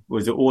kid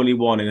was the only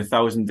one in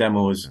 1,000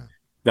 demos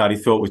that he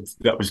thought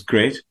was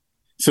great.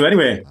 So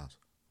anyway,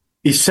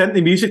 he sent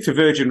the music to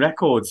Virgin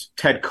Records.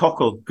 Ted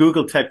Cockle,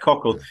 Google Ted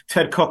Cockle. Yeah.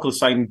 Ted Cockle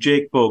signed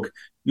Jake Bugg,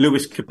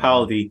 Lewis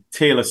Capaldi,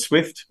 Taylor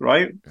Swift,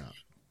 right? Yeah.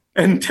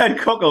 And Ted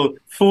Cockle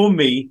phoned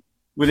me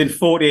within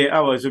 48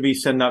 hours of me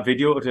sending that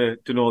video to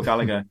Noel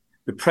Gallagher.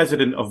 The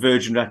president of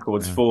Virgin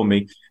Records phoned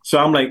me. So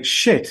I'm like,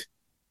 shit.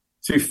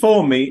 So he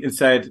phoned me and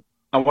said,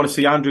 "I want to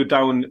see Andrew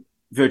down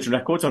Virgin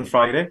Records on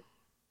Friday."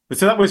 But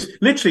so that was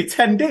literally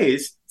 10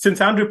 days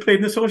since Andrew played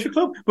in the social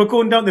club. We're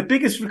going down the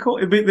biggest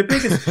record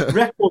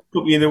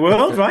company in the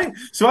world, right?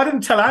 So I didn't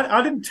tell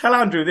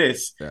Andrew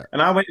this. Yeah.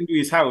 And I went into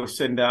his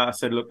house and I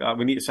said, "Look,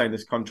 we need to sign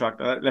this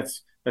contract.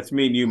 Let's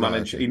me and you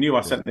manage." He knew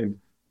I sent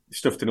him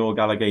stuff to Noel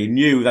Gallagher. He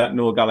knew that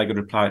Noel Gallagher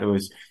replied to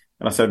us.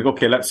 And I said,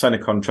 "Okay, let's sign a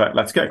contract.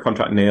 Let's get a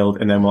contract nailed,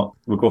 and then we'll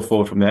go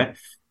forward from there."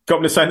 Got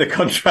him to sign the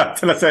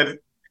contract, and I said,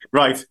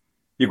 "Right,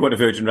 you're going to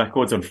Virgin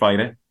Records on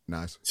Friday."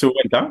 Nice. So we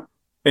went down,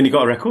 and he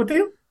got a record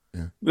deal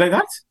like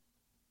that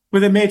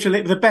with a major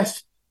label,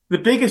 the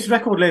biggest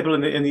record label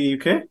in the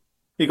UK.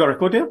 He got a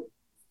record deal.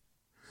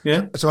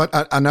 Yeah. So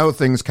I know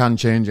things can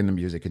change in the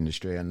music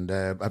industry, and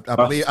I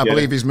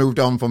believe he's moved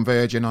on from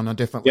Virgin on a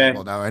different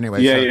level now.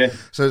 Anyway,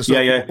 So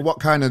what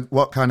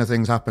kind of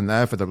things happen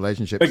there for the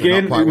relationship?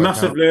 Again,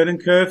 massive learning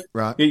curve.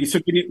 Right.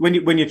 So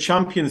when your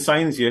champion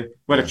signs you,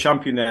 a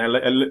champion there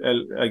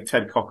like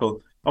Ted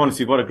Cockle,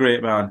 honestly, what a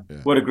great man!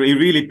 Yeah. He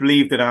really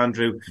believed in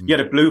Andrew. He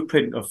had a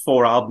blueprint of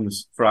 4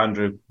 albums for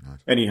Andrew,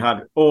 and he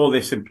had all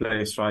this in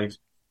place. Right.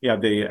 He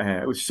had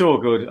it was so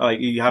good. Like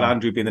he had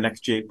Andrew being the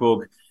next Jake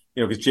Bugg.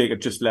 Because Jake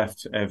had just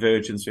left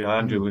Virgin, so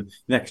Andrew was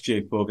next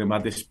Jake Bugg and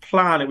had this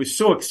plan. It was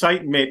so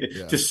exciting, mate,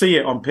 to see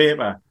it on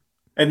paper.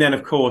 And then,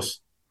 of course,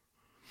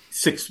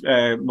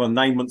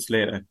 9 months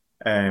later,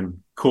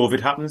 COVID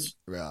happens,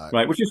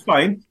 right, which is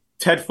fine.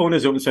 Ted phoned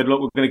us up and said,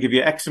 "Look, we're going to give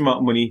you X amount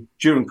of money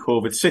during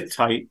COVID. Sit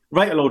tight,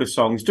 write a load of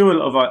songs, do a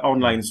lot of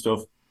online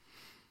stuff,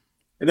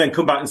 and then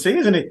come back and see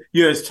us in a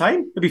year's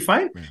time. It'll be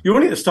fine. You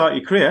only need to start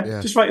your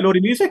career. Just write a load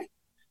of music."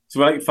 So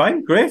we're like,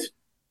 "Fine, great."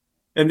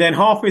 And then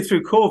halfway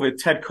through COVID,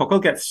 Ted Cockle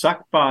gets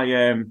sacked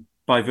by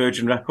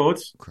Virgin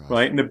Records,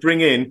 right? And they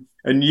bring in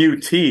a new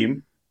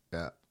team,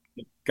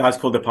 guys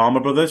called the Palmer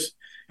Brothers.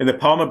 And the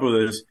Palmer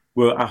Brothers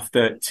were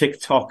after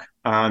TikTok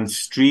and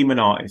streaming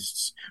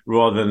artists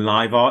rather than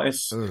live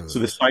artists. Ugh. So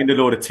they signed a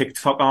load of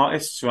TikTok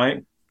artists,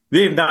 right?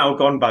 They've now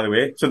gone, by the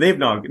way. So they've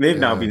now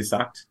been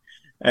sacked.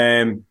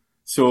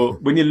 So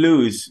when you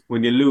lose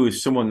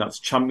someone that's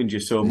championed you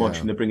so much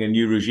and they bring in a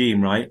new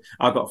regime, right?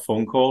 I got a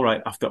phone call,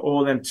 right? After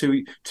all them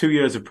two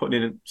years of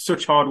putting in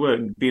such hard work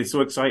and being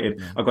so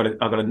excited, I got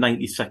a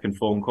 90-second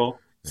phone call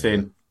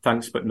saying,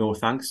 "Thanks, but no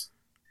thanks."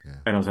 Yeah.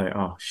 And I was like,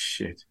 "Oh,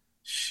 shit.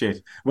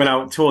 When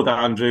I told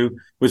Andrew,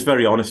 was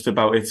very honest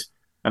about it.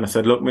 And I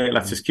said, "Look, mate,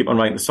 let's just keep on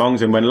writing the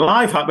songs. And when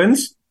live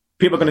happens,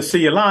 people are going to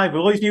see you live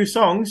with all these new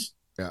songs."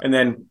 Yeah. And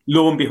then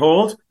lo and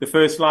behold, the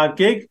first live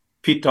gig,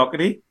 Pete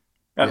Doherty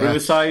at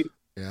Riverside.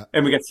 Yeah.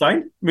 And we get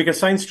signed. We get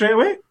signed straight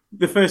away.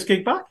 The first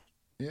gig back.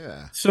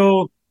 Yeah.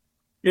 So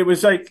it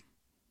was like,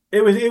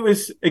 it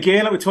was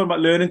again, like we're talking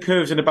about learning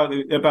curves and about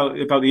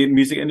the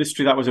music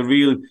industry. That was a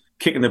real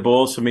kick in the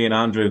balls for me and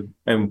Andrew.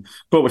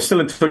 But we're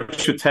still in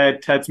touch with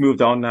Ted. Ted's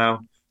moved on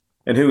now.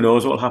 And who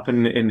knows what will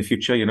happen in the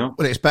future, you know?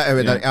 Well, it's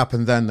better that it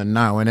happened then than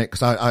now, innit?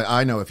 Because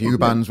I know a few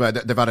bands where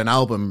they've had an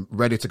album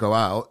ready to go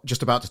out,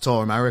 just about to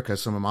tour America.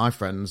 Some of my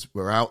friends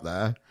were out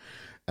there,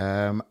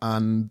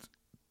 and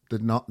they're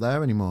not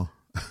there anymore.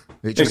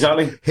 It just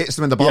hits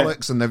them in the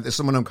bollocks, and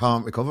some of them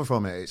can't recover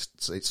from it.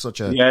 It's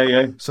such a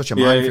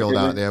minefield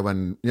out there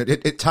when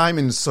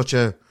timing's such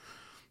a.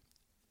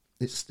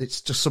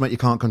 It's just something you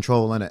can't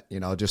control, innit? You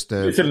know, just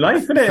it's in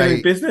life, isn't it?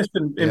 In business,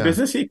 in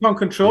business, you can't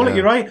control it.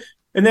 You're right.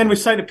 And then we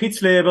signed a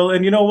Pete's label,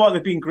 and you know what?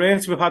 They've been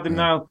great. We've had them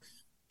now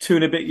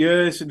 2.5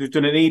 years. They've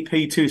done an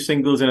EP, 2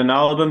 singles, and an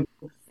album,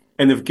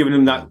 and they've given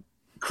them that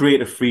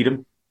creative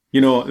freedom.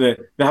 You know, they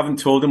haven't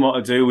told them what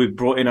to do. We've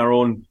brought in our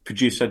own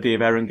producer, Dave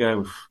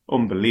Erringer.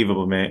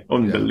 Unbelievable, mate.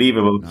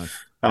 Unbelievable. Yeah.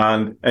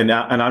 Nice. And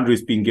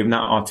Andrew's been given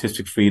that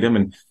artistic freedom,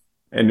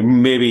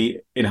 and maybe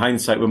in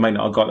hindsight, we might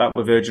not have got that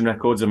with Virgin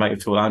Records. I might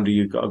have told Andrew,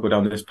 you've got to go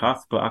down this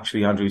path. But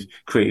actually, Andrew's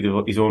created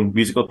his own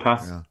musical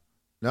path. Yeah.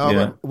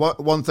 No,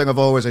 but one thing I've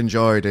always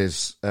enjoyed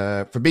is,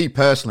 for me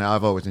personally,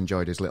 I've always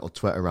enjoyed his little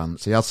Twitter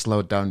rants. He has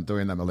slowed down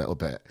doing them a little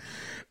bit.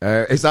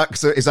 Is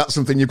that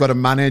something you've got to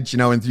manage? You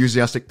know,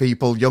 enthusiastic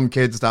people, young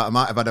kids that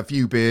might have had a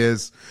few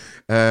beers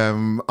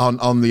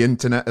on the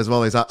internet as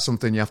well. Is that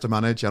something you have to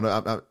manage? You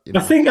know? I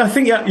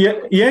think,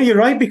 you're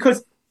right,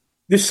 because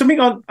there's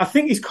something on. I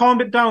think he's calmed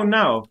it down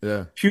now.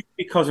 Yeah. Purely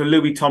because of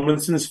Louis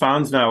Tomlinson's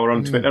fans now are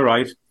on Twitter,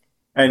 right?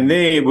 And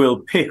they will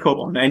pick up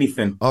on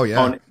anything. Oh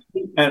yeah.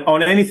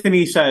 On anything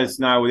he says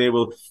now, they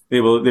will.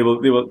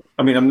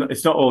 I mean,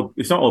 it's not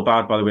all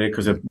bad, by the way,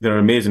 because they're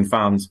amazing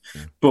fans.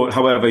 Yeah. But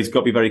however, he's got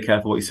to be very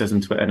careful what he says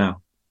on Twitter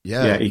now.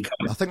 Yeah, he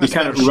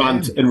can't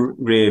rant and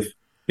rave.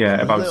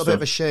 Yeah, about a little bit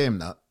of a shame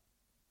that.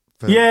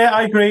 Yeah,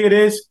 I agree. It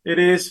is.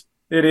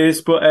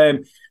 But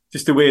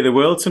just the way of the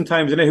world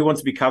sometimes, isn't it? Who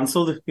wants to be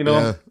cancelled? You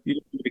know, you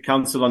don't want to be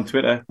cancelled on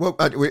Twitter. Well,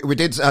 we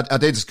did. I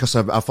did because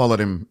I followed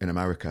him in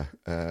America.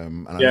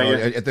 And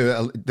they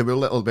were a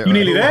little bit. You were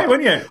nearly there,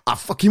 weren't you? I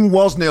fucking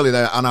was nearly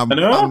there, and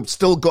I'm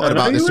still gutted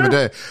about this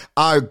today.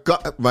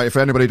 For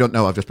anybody who don't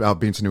know, I've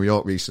been to New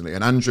York recently,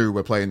 and Andrew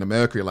were playing the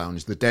Mercury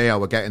Lounge the day I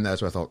were getting there,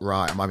 so I thought,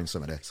 right, I'm having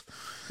some of this.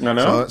 I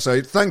know. So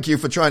thank you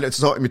for trying to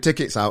sort my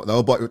tickets out,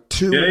 though. But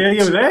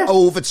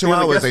over 2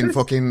 hours in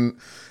fucking.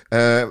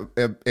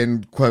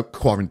 In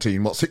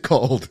quarantine, what's it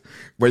called?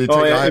 Where you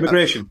take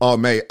immigration.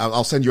 Mate,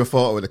 I'll send you a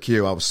photo of the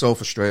queue. I was so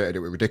frustrated; it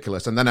was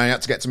ridiculous. And then I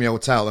had to get to my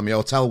hotel, and my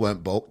hotel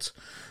weren't booked,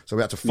 so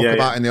we had to fuck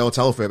about in the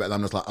hotel for a bit. And then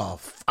I was like, "Oh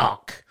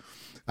fuck!"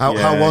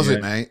 How was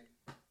it, mate?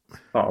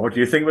 Oh, what do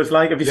you think it was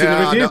like? Have you seen the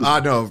review? I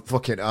know.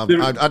 Fuck it. I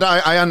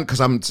hadn't,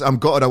 because I'm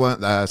gutted I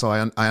weren't there, so I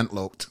hadn't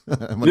looked.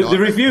 The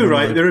review,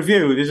 right? The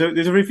review.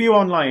 There's a review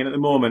online at the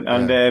moment,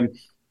 and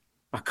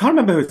I can't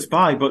remember who it's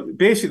by, but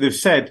basically they've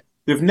said.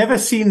 They've never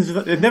seen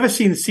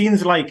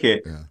scenes like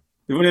it. Yeah.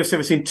 They've only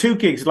ever seen 2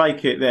 gigs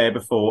like it there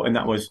before, and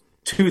that was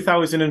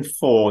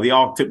 2004, the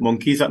Arctic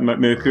Monkeys at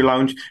Mercury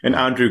Lounge, and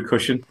Andrew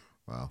Cushion.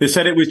 Wow. They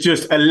said it was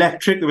just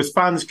electric. There was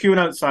fans queuing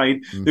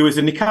outside. There was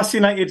a Newcastle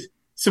United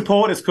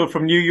supporters club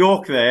from New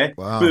York there.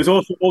 Wow. But there was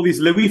also all these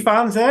Louis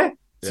fans there.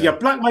 So you had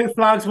black and white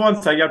flags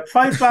one side, you had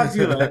pride flags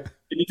the other.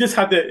 And you just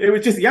had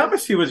the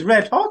atmosphere was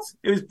red hot.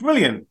 It was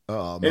brilliant.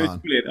 Oh, man. It was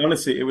brilliant.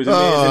 Honestly, it was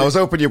amazing. I was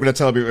hoping you were going to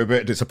tell me it was a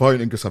bit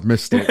disappointing because I've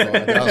missed it.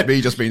 That was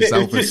me just being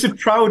selfish.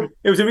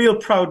 It was a real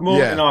proud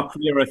moment in our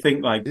career, I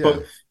think.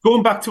 But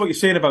going back to what you're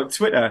saying about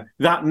Twitter,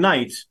 that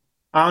night,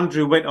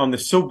 Andrew went on the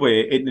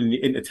subway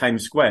into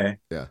Times Square,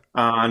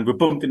 and we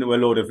bumped into a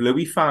load of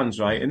Louis fans,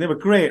 right? And they were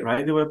great,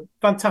 right? They were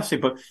fantastic.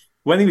 But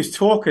when he was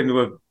talking, they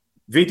were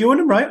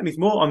videoing him, right?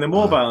 On their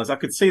mobiles. I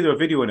could see they were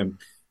videoing him.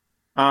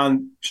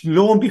 And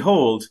lo and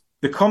behold,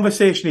 the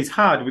conversation he's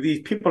had with these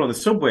people on the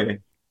subway,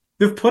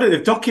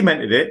 they've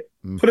documented it,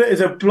 put it as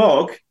a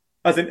blog,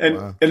 as an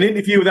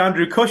interview with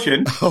Andrew Cushion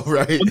on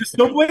the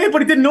subway,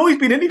 but he didn't know he's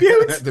been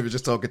interviewed. They were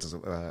just talking to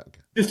someone.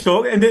 Okay. Just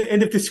talking, and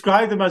they've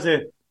described him as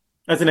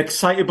an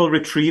excitable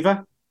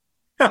retriever.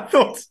 I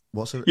thought,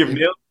 you've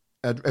nailed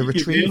a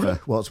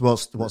retriever. What's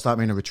that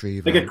mean? A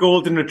retriever? Like a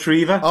golden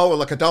retriever. Oh,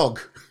 like a dog.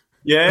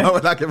 Yeah,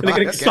 like an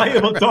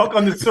excitable dog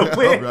on the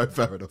subway. Right,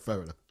 fair enough.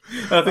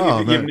 I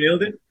think you've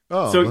nailed it.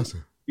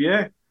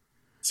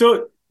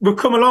 So we've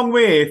come a long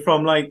way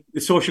from like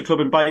the social club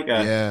and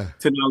biker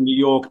to now New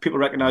York. People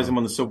recognise them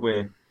on the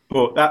subway,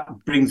 but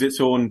that brings its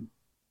own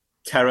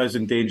terrors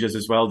and dangers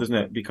as well, doesn't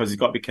it? Because you've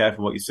got to be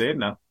careful what you're saying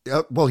now.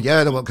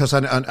 Because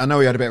I know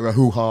he had a bit of a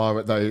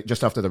hoo-ha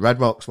just after the Red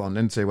Rocks one,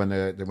 didn't he? When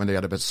they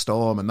had a bit of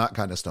storm and that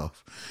kind of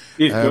stuff.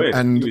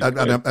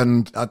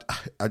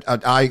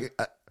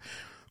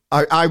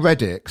 I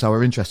read it because I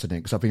were interested in it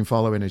because I've been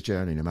following his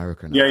journey in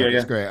America.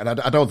 It's great. And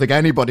I don't think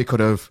anybody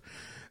could have,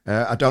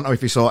 I don't know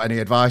if he sought any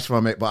advice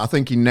from it, but I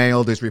think he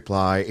nailed his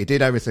reply. He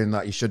did everything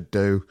that he should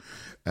do,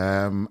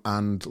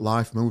 and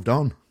life moved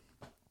on.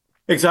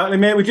 Exactly,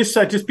 mate. We just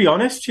said, just be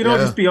honest,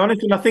 just be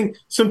honest. And I think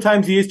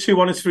sometimes he is too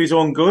honest for his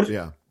own good.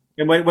 Yeah.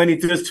 And when he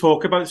does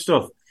talk about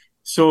stuff.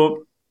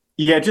 So,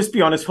 just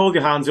be honest, hold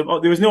your hands up.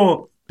 There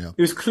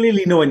was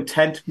clearly no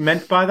intent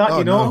meant by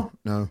that,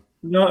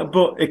 No,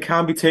 but it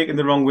can be taken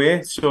the wrong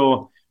way.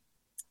 So,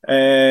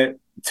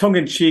 tongue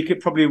in cheek, he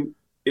probably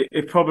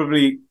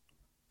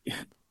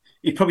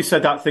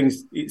said that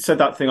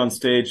thing on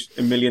stage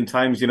a million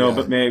times,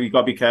 But maybe you've got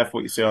to be careful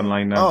what you say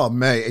online now. Oh,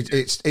 mate,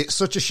 it's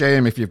such a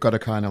shame if you've got to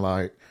kind of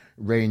like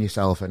rein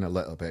yourself in a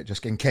little bit,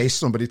 just in case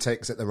somebody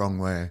takes it the wrong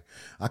way.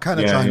 I kind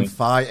of try and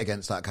fight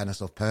against that kind of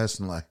stuff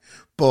personally,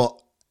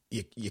 but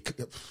you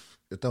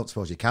don't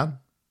suppose you can.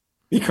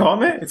 You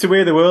can't, mate. It's the way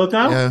of the world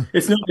now. Yeah.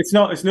 It's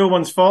no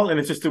one's fault, and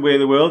it's just the way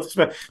of the world,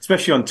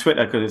 especially on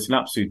Twitter, because it's an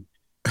absolute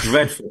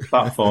dreadful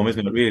platform,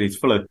 isn't it? Really, it's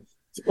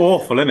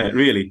awful, isn't it?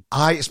 Really.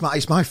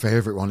 It's my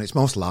favourite one. It's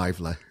most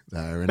lively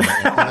there. And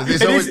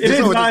there's always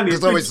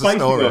a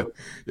story.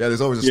 Yeah,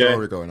 there's always a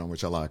story going on,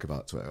 which I like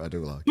about Twitter. I do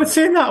like. But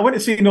saying that, I went to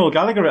see Noel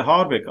Gallagher at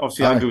Hardwick.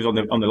 Obviously, Andrew was on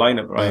the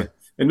lineup, right?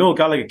 And Noel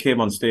Gallagher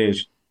came on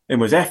stage and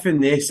was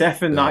effing this,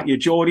 effing that, you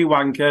Geordie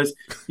wankers,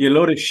 you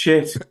load of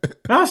shit. And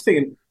I was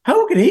thinking,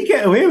 how can he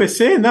get away with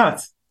saying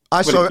that?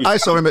 I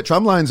saw him at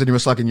Tramlines and he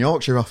was slagging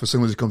Yorkshire off as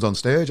soon as he comes on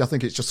stage. I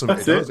think it's just something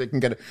he does. It can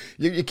get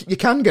you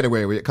can get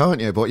away with it, can't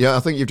you? But yeah,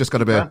 I think you've just got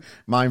to be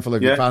mindful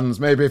of your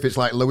fans. Maybe if it's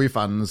like Louis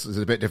fans, it's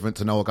a bit different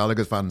to Noel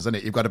Gallagher's fans, isn't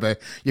it? You've got to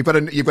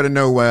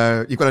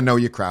know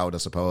your crowd, I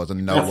suppose,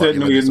 and know what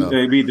you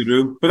read the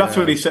room. But that's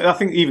what he said. I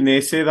think even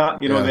they say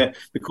that. You know, they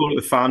call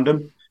it the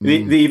fandom.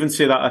 They even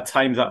say that at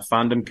times that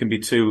fandom can be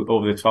too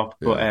over the top.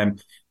 But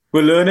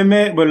we're learning,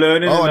 mate. We're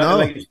learning. Oh,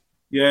 no.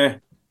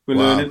 We're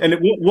learning. And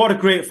what a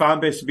great fan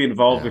base to be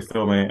involved with,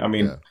 though, mate. I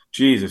mean,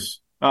 Jesus.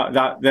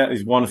 That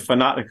is one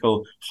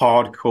fanatical,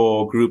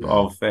 hardcore group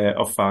of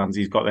fans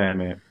he's got there,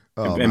 mate.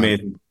 Oh,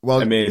 amazing.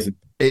 Well, amazing.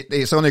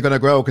 It's only going to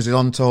grow because he's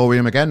on tour with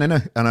him again, isn't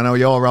it? And I know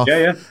you're off.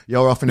 Yeah.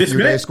 You're off in a few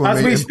days.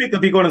 As we speak, they'll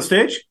be going on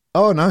stage.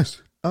 Oh,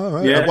 nice. Oh,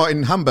 right. Yeah. What,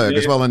 in Hamburg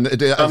as well? And has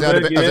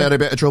he had a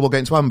bit of trouble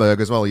getting to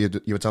Hamburg as well? You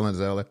were telling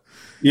us earlier.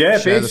 Yeah,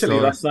 basically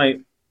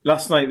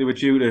last night they were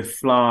due to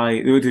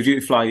fly. They were due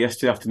to fly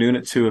yesterday afternoon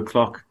at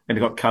 2:00, and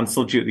it got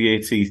cancelled due to the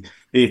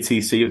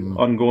ATC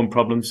ongoing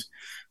problems.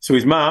 So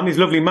his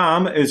lovely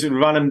mum, has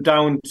ran him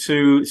down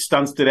to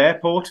Stansted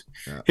Airport.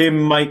 Yeah.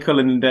 Him, Michael,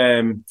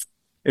 and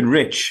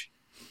Rich.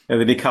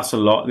 The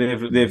Newcastle lot.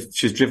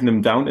 She's driven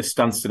them down to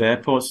Stansted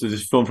Airport. So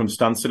there's flown from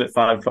Stansted at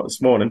 5:00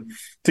 this morning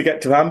to get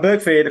to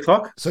Hamburg for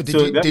 8:00. So did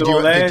you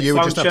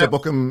just have to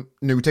book them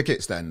new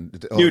tickets then?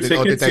 Did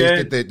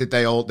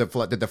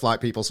the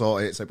flight people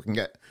sort it so we can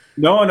get?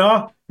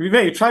 No.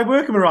 Mate, try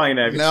working with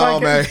Ryanair.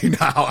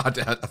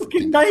 I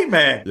fucking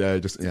nightmare. Yeah,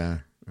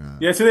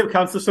 so they were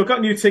cancelled. So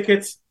got new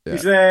tickets. Yeah.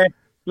 He's there.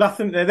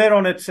 Latham. They're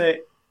on at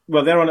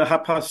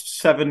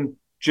 7:30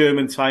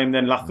 German time,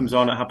 then Latham's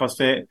on at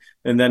 8:30,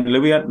 and then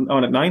Louis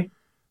on at 9.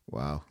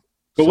 Wow!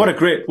 But what a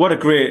great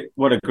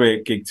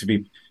gig to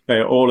be.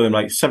 All of them,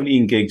 like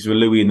 17 gigs with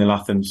Louis and the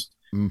Lathams,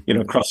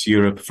 across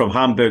Europe, from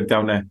Hamburg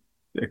down there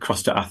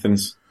across to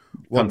Athens.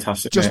 Well,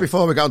 fantastic. Just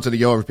before we got onto the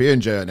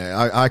European journey,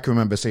 I can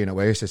remember seeing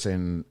Oasis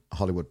in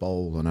Hollywood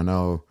Bowl, and I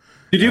know.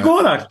 Did you go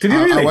to that? Did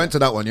you really? I went to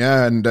that one,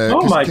 yeah. And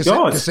oh my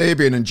God,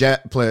 Kasabian and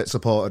Jet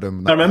supported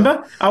them. I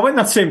remember. I went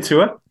that same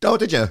tour. Oh,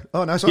 did you?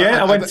 Oh, nice.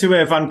 Yeah, I went to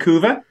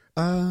Vancouver.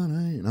 Oh,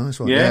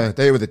 nice one. Yeah,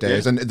 they were the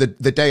days. Yeah. And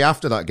the day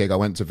after that gig, I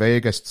went to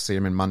Vegas to see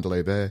him in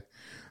Mandalay Bay,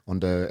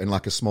 in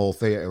like a small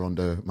theatre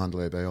under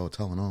Mandalay Bay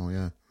Hotel and all.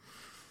 Yeah.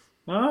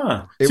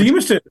 So you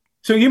must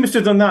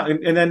have done that,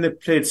 and then they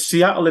played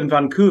Seattle and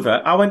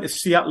Vancouver. I went to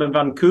Seattle and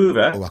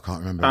Vancouver. Oh, I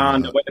can't remember.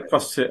 And I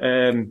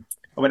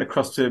went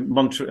across to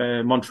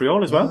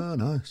Montreal as well. Oh,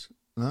 nice.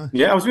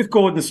 Yeah, I was with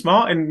Gordon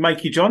Smart and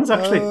Mikey Johns,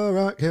 actually. Oh,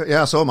 right.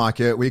 Yeah, I saw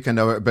Mikey at weekend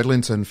over at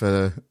Bridlington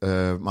for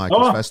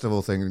Mikey's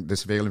festival thing,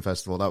 this Feeling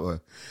Festival. That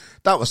was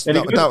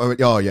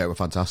it were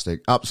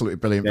fantastic. Absolutely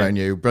brilliant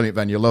venue.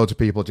 Loads of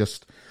people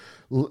just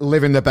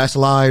living their best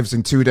lives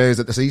in 2 days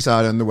at the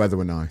seaside, and the weather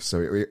were nice.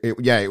 So it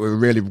was a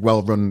really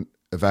well-run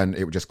event.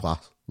 It was just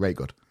class. Very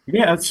good.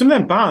 Yeah, and some of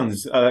them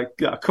bands are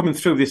coming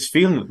through this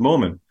feeling at the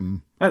moment.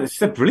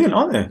 They're brilliant,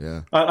 aren't they?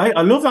 Yeah.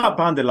 I love that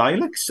band, the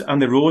Lilacs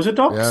and the Rosa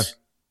Dogs.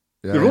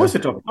 Yeah. The Rosa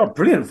Dogs got a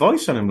brilliant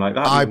voice on him like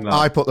that.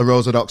 I put the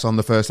Rosa Dogs on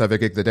the first ever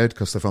gig they did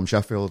because they're from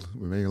Sheffield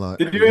with me.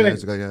 Did you really?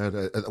 Years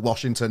ago, at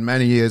Washington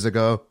many years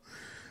ago.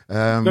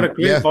 Got a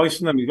great voice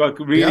in them. You've got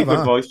a really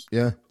good voice.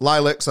 Yeah,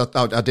 Lilacs.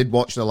 I did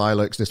watch the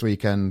Lilacs this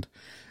weekend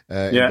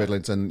in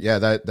Bridlington. Yeah,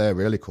 they're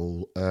really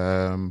cool.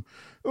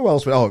 Who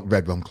else?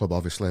 Red Rum Club,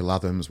 obviously.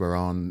 Lathams were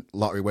on.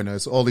 Lottery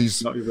Winners. All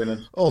these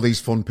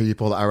fun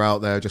people that are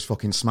out there just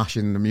fucking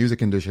smashing the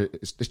music industry.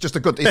 It's just a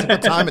good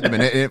time at the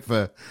minute, isn't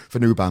it, for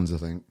new bands, I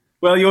think.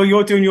 Well,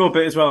 you're doing your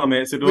bit as well,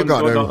 mate. So we've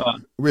got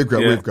to.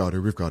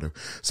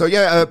 So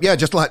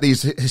just like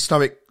these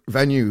historic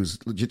venues,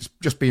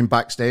 just being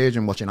backstage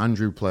and watching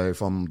Andrew play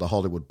from the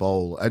Hollywood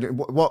Bowl.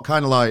 What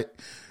kind of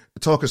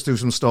talk us through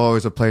some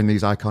stories of playing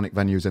these iconic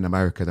venues in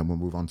America, then we'll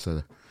move on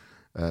to.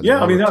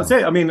 That's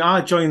it. I mean,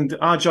 I joined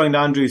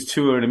Andrew's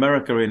tour in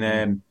America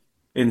in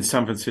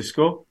San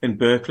Francisco, in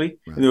Berkeley,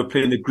 and they were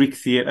playing the Greek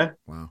Theatre.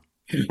 Wow.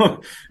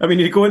 I mean,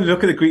 you go and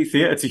look at the Greek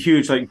Theatre. It's a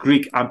huge,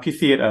 Greek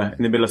amphitheatre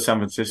in the middle of San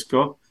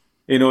Francisco.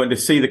 And to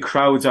see the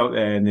crowds out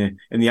there in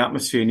the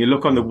atmosphere, and you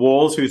look on the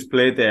walls who's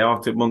played there,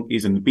 Arctic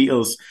Monkeys and the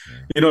Beatles.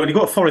 Yeah. And you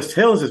got Forest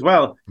Hills as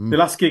well. The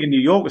last gig in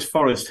New York was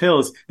Forest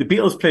Hills. The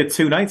Beatles played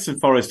 2 nights in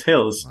Forest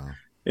Hills.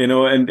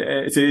 Wow. And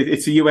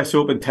it's a US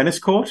Open tennis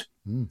court.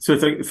 So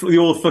it's like the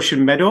old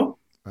Flushing Meadow.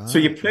 So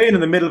you're playing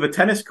in the middle of a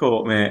tennis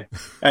court, mate.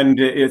 And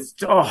it's,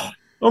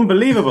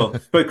 unbelievable.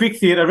 But Greek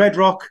Theatre, Red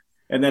Rock,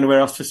 and then where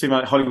else to see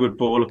Hollywood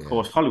Bowl, of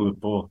course.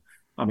 Hollywood Bowl.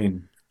 I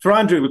mean, for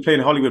Andrew, we're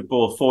playing Hollywood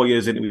Bowl 4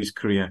 years into his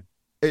career.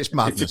 It's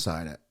madness,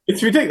 isn't it?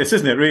 It's ridiculous,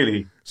 isn't it,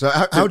 really? So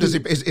how does he...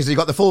 Is he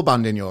got the full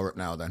band in Europe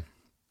now, then?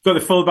 Got the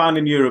full band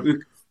in Europe.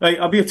 Like,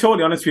 I'll be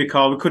totally honest with you,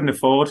 Carl. We couldn't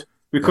afford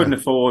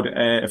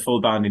a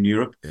full band in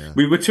Europe. Yeah.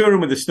 We were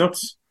touring with the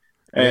Snuts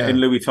and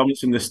Louis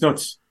Tomlinson. The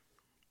Snuts,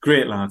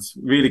 great lads,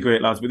 really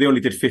great lads, but they only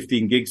did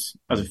 15 gigs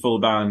as a full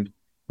band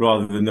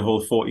rather than the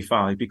whole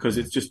 45 because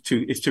it's just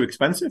too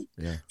expensive.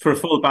 Yeah. For a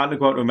full band to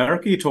go out to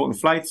America, you're talking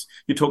flights,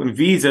 you're talking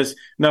visas.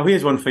 Now,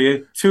 here's one for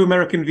you. 2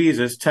 American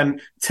visas,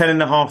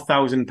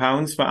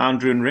 £10,500 for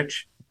Andrew and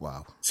Rich.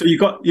 Wow. So you've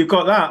got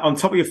that on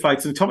top of your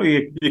flights, on top of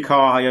your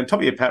car hire, on top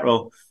of your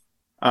petrol,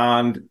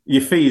 and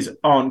your fees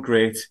aren't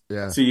great.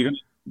 Yeah. So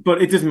but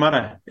it doesn't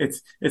matter.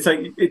 It's like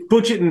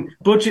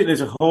budgeting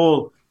as a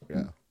whole.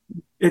 Yeah.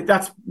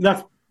 That's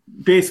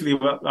basically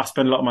what I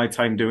spend a lot of my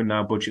time doing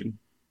now, budgeting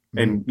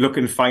and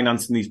looking,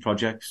 financing these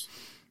projects.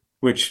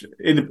 Which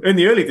in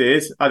the early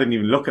days, I didn't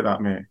even look at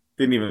that, mate.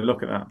 Didn't even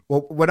look at that.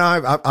 Well, when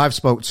I've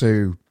spoke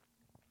to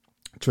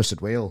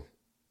Twisted Wheel,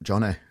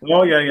 Johnny.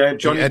 Oh yeah,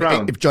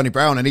 Johnny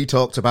Brown, and he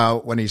talked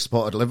about when he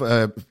supported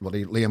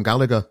Liam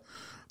Gallagher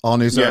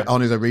on his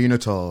arena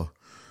tour.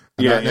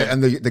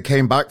 And they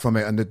came back from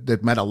it and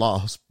they'd made a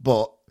loss,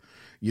 but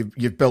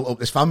you've built up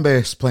this fan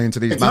base playing to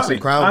these massive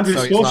crowds.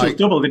 Andrew's socials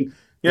doubled.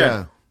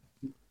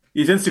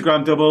 His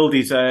Instagram doubled.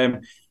 His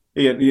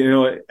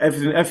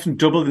everything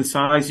doubled in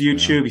size.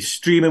 YouTube, his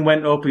streaming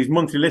went up. His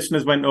monthly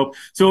listeners went up.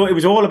 So it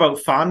was all about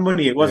fan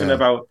money. It wasn't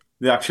about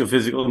the actual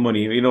physical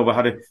money. We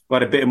had a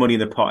bit of money in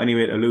the pot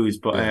anyway to lose.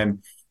 But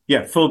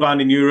full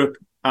band in Europe,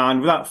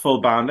 and with that full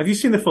band, have you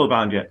seen the full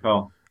band yet,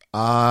 Carl?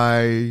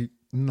 I'm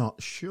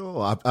not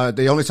sure.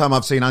 The only time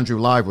I've seen Andrew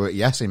live were at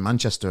Yes in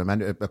Manchester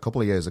a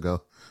couple of years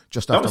ago,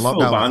 just after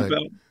lockdown.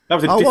 That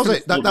was was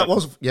it? That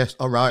was Yes.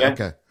 All right. Yeah.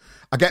 Okay.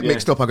 I get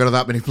mixed up. I go to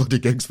that many bloody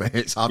gigs, mate.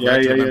 It's hard to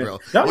remember.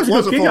 That was a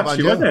good gig,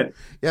 actually, wasn't it?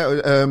 Yeah.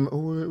 It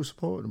was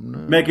supporting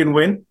them. Megan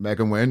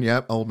Wynn.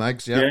 Yeah. Old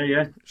Megs. Yeah.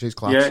 Yeah. She's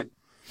class. Yeah.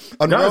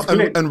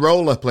 And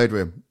Roller played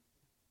with him.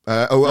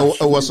 I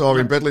saw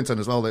in Bridlington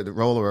as well. The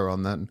Roller were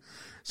on then.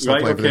 Still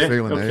playing for this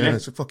feeling there. Yeah.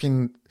 It's a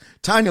fucking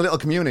tiny little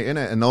community, isn't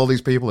it? And all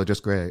these people are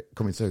just great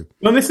coming through.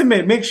 Well, listen,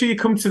 mate. Make sure you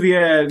come to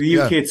the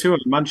UK tour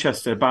in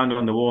Manchester, Band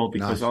on the Wall,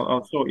 because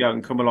I'll sort you out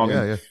and come along.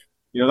 Yeah.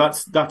 You know,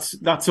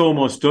 that's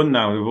almost done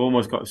now. We've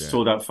almost got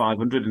sold out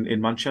 500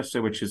 in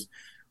Manchester, it's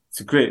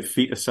a great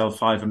feat to sell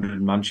 500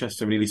 in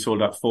Manchester. Really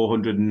sold out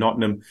 400 in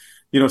Nottingham.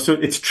 You know, so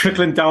it's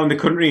trickling down the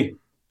country.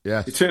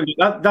 Yeah,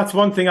 that's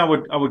one thing I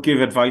would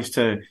give advice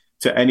to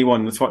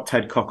anyone. That's what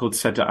Ted Cockle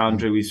said to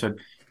Andrew. He said,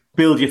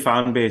 build your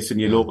fan base in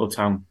your local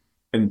town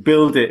and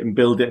build it, and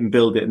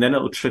then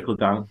it'll trickle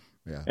down.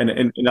 Yeah,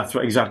 and that's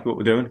exactly what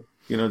we're doing.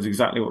 You know, it's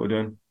exactly what we're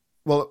doing.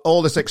 Well,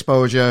 all this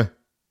exposure.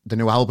 The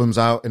new album's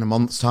out in a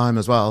month's time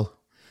as well.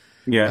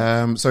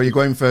 Yeah. So you're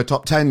going for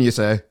top 10, you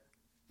say?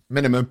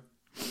 Minimum.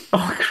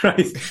 Oh,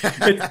 Christ.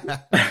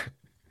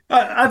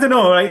 I don't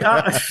know, right?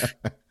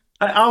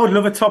 I would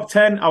love a top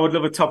 10. I would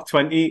love a top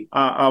 20.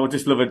 I would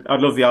just love it.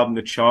 I'd love the album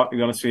to chart, to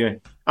be honest with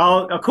you.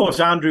 Of course,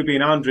 Andrew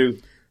being Andrew,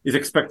 his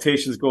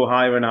expectations go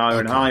higher and higher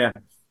and higher.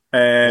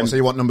 So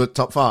you want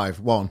top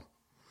 5? 1?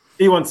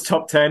 He wants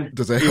top 10.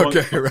 Does he?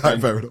 Okay,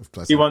 right, fair enough.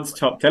 He wants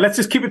top 10. Let's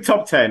just keep it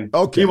top 10.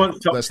 Okay. He wants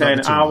top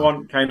 10.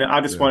 I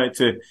just want it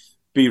to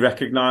be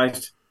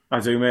recognised. I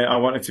do, mate. I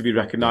want it to be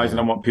recognised and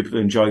I want people to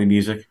enjoy the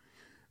music.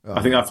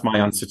 I think that's my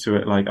answer to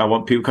it. Like, I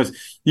want people,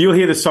 because you'll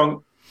hear the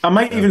song. I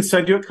might even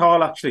send you it,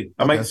 Carl, actually.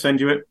 I might send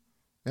you it.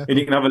 Yeah, and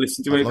you can have a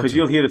listen to it, because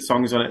you'll hear the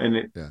songs on it, and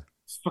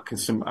it's fucking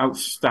some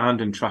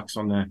outstanding tracks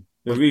on there.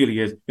 It really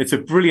is. It's a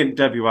brilliant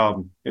debut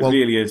album. It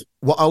really is.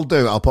 What I'll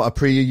do, I'll put a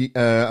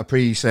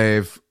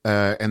pre-save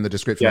in the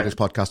description of this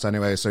podcast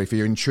anyway. So if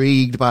you're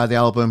intrigued by the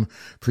album,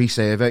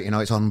 pre-save it. You know,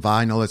 it's on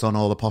vinyl. It's on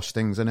all the posh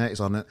things in it. It's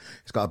on it.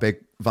 It's got a big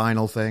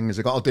vinyl thing. Has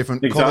it got all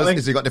different colours?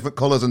 Has it got different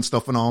colours and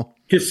stuff and all?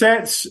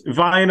 Cassettes,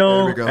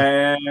 vinyl.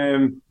 There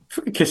we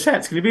go.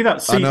 Cassettes, can it be that?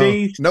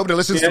 CDs? Nobody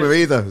listens to it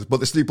either,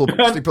 but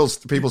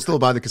people still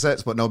buy the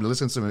cassettes, but nobody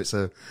listens to them. It's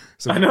a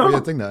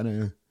weird thing, that,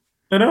 isn't it?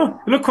 I know.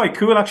 They look quite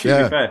cool, actually,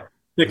 to be fair.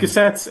 The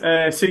cassettes,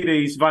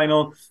 CDs,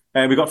 vinyl.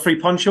 We've got free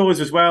ponchos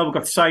as well. We've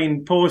got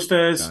signed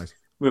posters. Nice.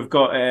 We've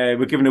got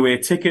we're giving away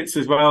tickets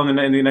as well in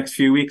the next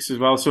few weeks as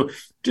well. So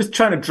just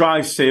trying to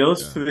drive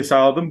sales for this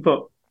album.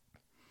 But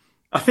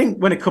I think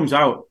when it comes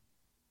out,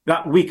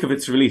 that week of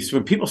its release,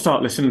 when people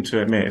start listening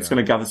to it, mate, it's going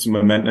to gather some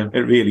momentum. It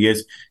really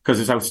is, because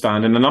it's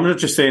outstanding. And I'm not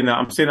just saying that.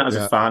 I'm saying that as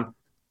a fan.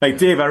 Like,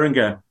 Dave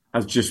Erringer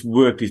has just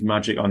worked his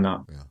magic on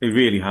that. Yeah. He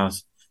really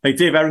has. Like,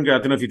 Dave Erringer, I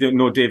don't know if you don't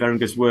know Dave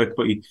Eringer's work,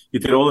 but he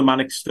did all the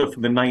Manic stuff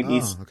in the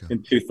 90s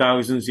and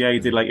 2000s. Yeah, he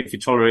did, like, If You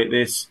Tolerate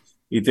This.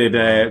 He did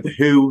The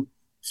Who.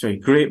 So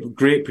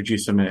great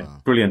producer, mate.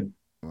 Wow. Brilliant.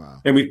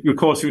 Wow. And we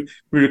recorded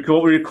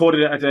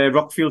it at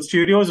Rockfield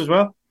Studios as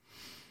well.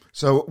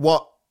 So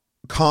what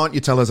can't you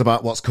tell us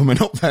about what's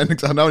coming up then?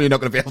 Because I know you're not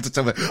going to be able to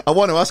tell me. I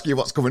want to ask you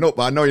what's coming up,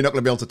 but I know you're not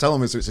going to be able to tell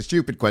me, so it's a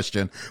stupid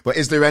question. But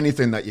is there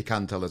anything that you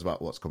can tell us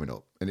about what's coming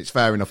up? And it's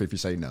fair enough if you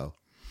say no.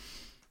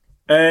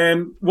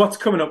 What's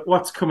coming up?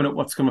 Well,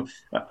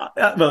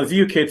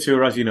 the UK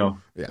tour, as you know.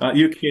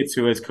 UK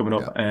tour is coming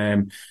up.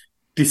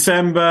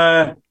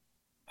 December,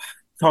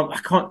 I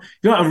can't.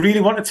 You know what I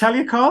really want to tell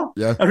you, Carl?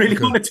 Yeah. I really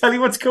want to tell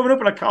you what's coming up,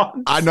 but I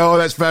can't. I know,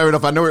 that's fair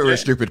enough. I know it was a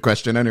stupid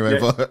question anyway,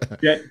 but...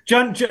 So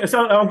I'm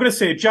going to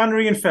say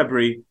January and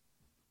February,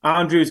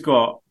 Andrew's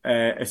got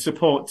a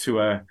support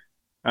tour,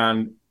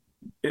 and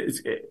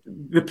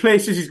the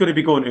places he's going to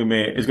be going to,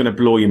 mate, is going to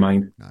blow your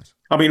mind. Nice.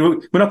 I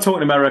mean, we're not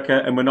talking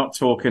America, and we're not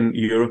talking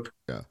Europe.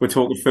 Yeah. We're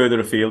talking further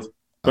afield.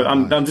 But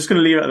I'm just going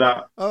to leave it at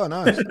that. Oh,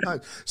 nice.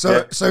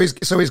 So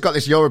he's got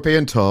this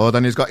European tour,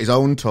 then he's got his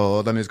own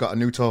tour, then he's got a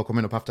new tour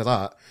coming up after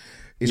that.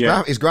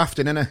 He's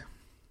grafting, isn't he?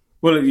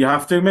 Well, you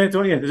have to, mate,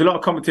 don't you? There's a lot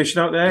of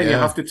competition out there. Yeah. You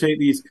have to take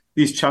these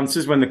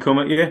chances when they come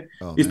at you.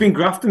 He's been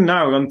grafting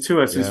now on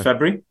tour since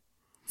February.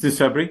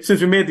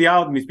 Since we made the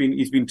album,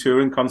 he's been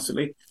touring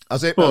constantly.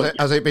 Has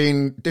it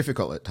been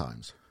difficult at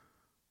times?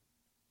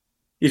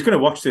 He's going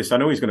to watch this. I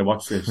know he's going to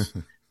watch this.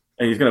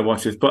 He's going to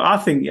watch this. But I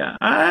think,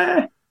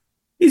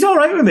 he's all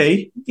right with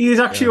me. He is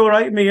actually all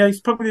right with me.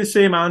 He's probably the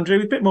same Andrew.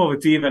 He's a bit more of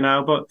a diva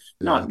now, but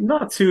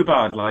not too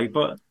bad. Like,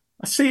 but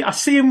I see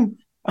him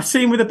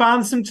with the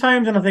band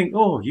sometimes, and I think,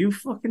 oh, you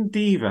fucking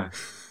diva.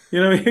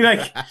 You know what I mean?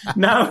 Like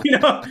now,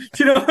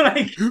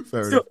 like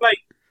stuff like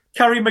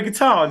carrying my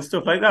guitar and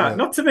stuff like that. Yeah.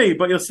 Not to me,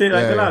 but you'll see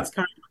like the lads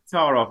carrying my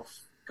guitar or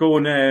go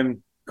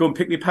and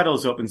pick my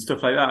pedals up and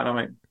stuff like that. And I'm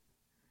like,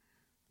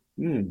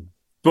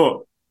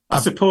 But I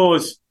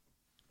suppose,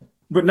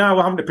 but now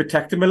we're having to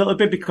protect him a little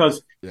bit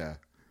because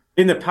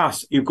in the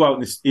past he'd go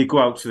out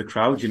to the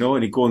crowd,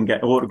 and he'd go and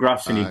get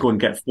autographs and he'd go and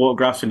get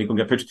photographs and he'd go and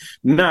get pictures.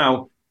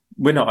 Now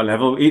we're not a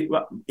level. He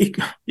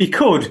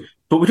could,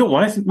 but we don't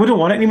want it. We don't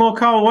want it anymore,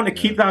 Carl. We want to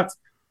keep that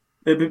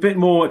a bit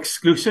more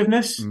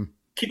exclusiveness.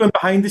 Keep him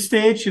behind the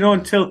stage,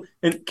 until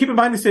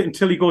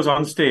he goes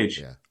on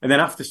stage, and then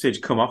after stage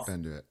come off.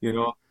 Then do it.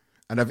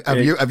 And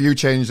have you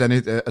changed any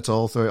at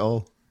all through it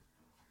all?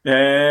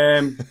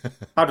 I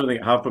don't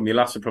think I have, but my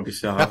lass will probably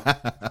still have.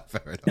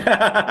 Fair enough.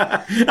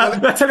 I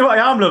tell you what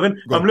I am loving.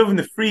 I'm loving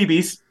the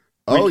freebies.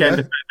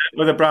 Weekend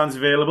where the brand's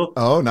available.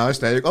 Oh, nice.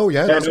 There you go. Oh,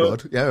 yeah, that's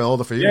good. Yeah, all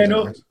the freebies. Yeah,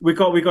 no, we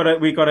got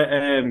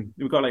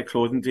like a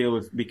clothing deal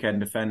with Weekend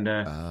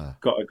Defender.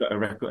 Got a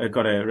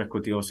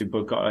record deal. So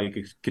we've got like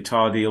a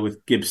guitar deal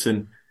with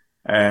Gibson.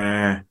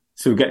 So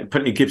we get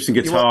plenty of Gibson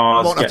guitars.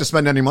 You won't have to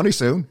spend any money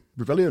soon.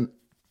 Brilliant.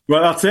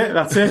 Well, that's it.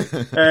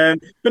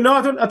 But no,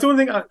 I don't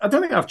think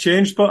I've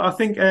changed. But I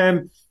think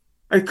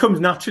it comes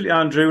naturally,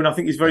 Andrew, and I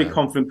think he's a very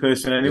confident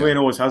person anyway, and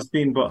always has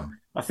been. But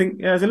I think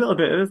there's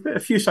a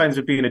few signs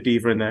of being a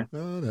diva in there.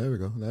 Oh, there we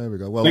go.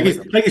 Well,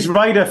 like his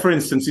rider, for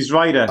instance, his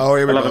rider. Oh,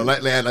 here we go.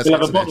 Let's get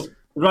to this.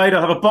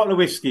 Rider, have a bottle of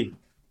whiskey,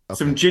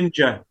 some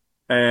ginger,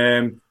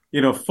 4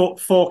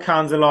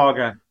 cans of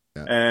lager,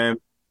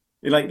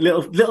 like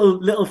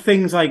little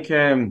things like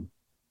 20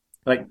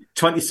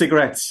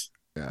 cigarettes.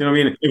 You know what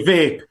I mean? A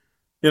vape.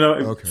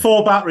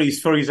 4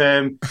 batteries for his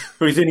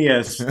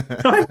in-ears.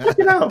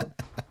 No,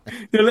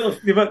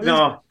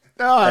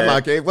 I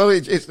like it. Well,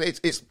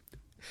 it's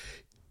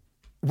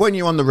when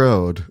you're on the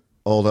road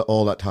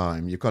all that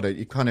time, you kind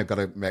of got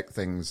to make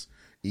things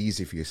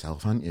easy for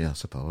yourself, haven't you? I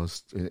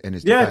suppose. In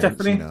his defense,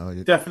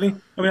 definitely.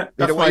 I mean,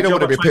 you don't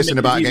want to be pissing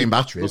about getting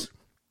batteries.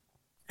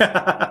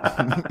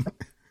 Well,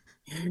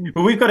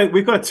 we've got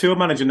a tour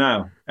manager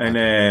now,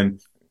 and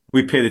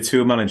we pay the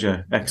tour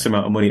manager X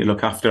amount of money to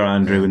look after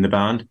Andrew and the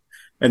band.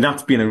 And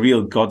that's been a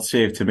real God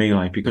save to me,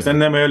 like, because in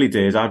them early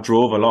days, I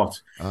drove a lot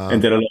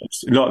and did a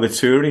lot of the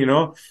touring,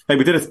 Like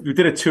we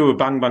did a tour with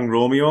Bang Bang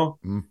Romeo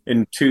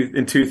in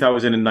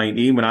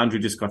 2019 when Andrew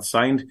just got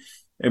signed.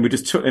 And we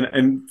just took,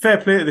 and fair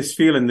play to this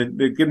feeling,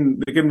 they give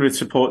him a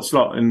support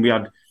slot, and we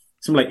had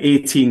something like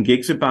 18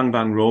 gigs of Bang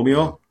Bang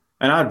Romeo.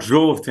 And I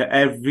drove to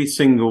every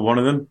single one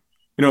of them,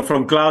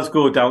 from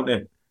Glasgow down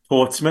to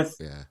Portsmouth.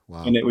 Yeah,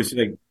 wow. And it was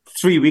like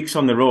 3 weeks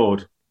on the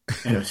road,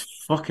 and it was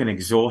fucking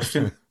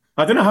exhausting.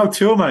 I don't know how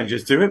tour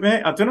managers do it,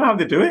 mate. I don't know how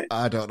they do it.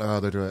 I don't know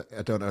how they do it.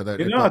 I don't know.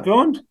 I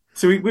don't.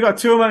 So we got a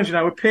tour manager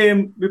now. We pay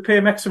him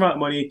X amount of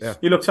money. Yeah.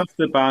 He looks after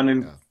the band,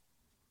 and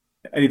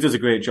he does a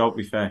great job, to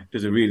be fair.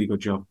 Does a really good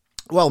job.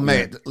 Well,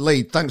 mate,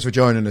 Leigh, thanks for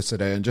joining us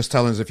today and just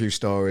telling us a few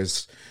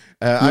stories.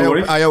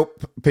 I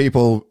hope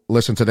people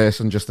listen to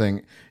this and just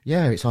think,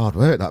 yeah, it's hard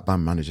work, that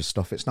band manager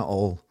stuff. It's not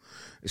all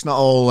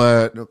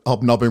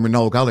hobnobbing with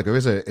Noel Gallagher,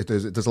 is it?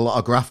 There's a lot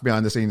of graft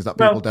behind the scenes that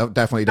people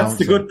definitely don't.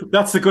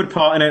 That's the good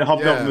part in it.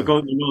 Hobnobbing with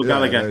Noel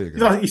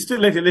Gallagher. He's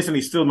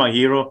still my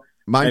hero.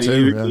 Mine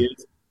too.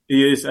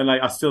 He is, and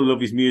I still love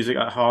his music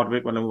at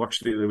Hardwick. When I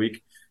watched it the other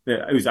week,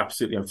 it was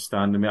absolutely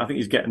outstanding. I think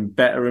he's getting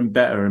better and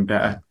better and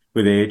better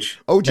with age.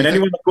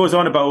 Anyone that goes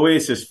on about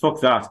Oasis, fuck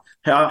that.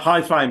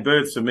 High Flying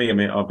Birds for me,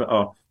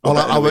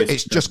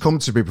 it's just come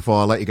to me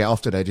before I let you get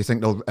off today. Do you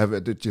think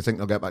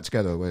they'll get back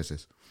together,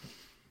 Oasis?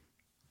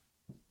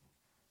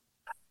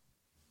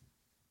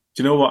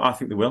 Do you know what? I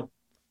think they will.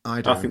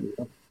 I do. I think they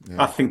will.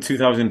 Yeah. I think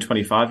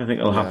 2025. I think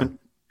it'll happen.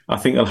 I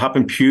think it'll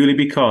happen purely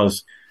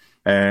because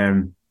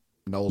there's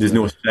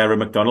no Sarah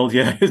McDonald.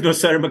 Yeah, there's no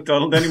Sarah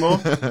McDonald anymore.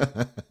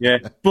 Yeah,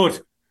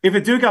 but if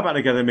they do get back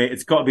together, mate,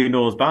 it's got to be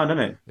Noel's band,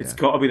 isn't it? It's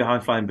got to be the High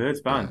Flying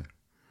Birds band.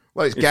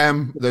 Well, it's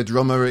Gem, the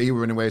drummer. He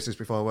were in Oasis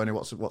before, weren't he?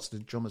 What's the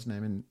drummer's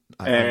name in?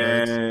 He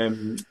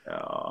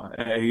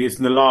is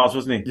in the Lars,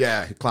 wasn't he?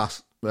 Yeah,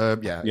 Class.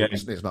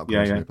 It's not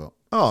close to me, but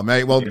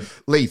mate. Well, yeah.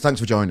 Leigh, thanks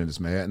for joining us,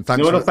 mate, and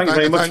thanks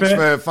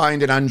for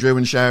finding Andrew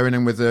and sharing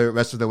him with the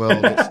rest of the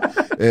world.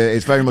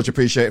 It's very much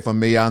appreciated from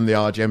me and the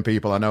RGM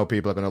people. I know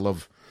people are going to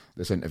love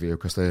this interview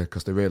because they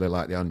really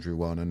like the Andrew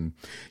one, and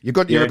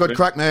you're a good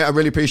crack, mate. I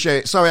really appreciate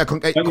it. Sorry I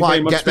couldn't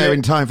quite get there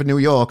in time for New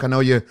York. I know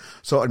you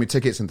sorted me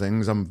tickets and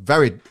things. I'm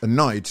very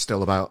annoyed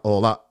still about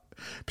all that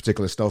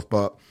particular stuff,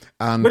 but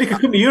you can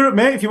come to Europe,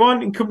 mate, if you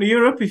want. You can come to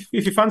Europe if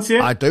you fancy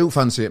it. I do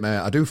fancy it, mate.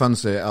 I do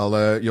fancy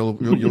it. You'll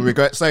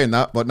regret saying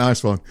that, but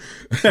nice one.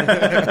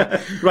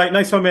 Right,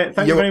 nice one, mate.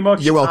 Thank you very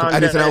much. You're welcome.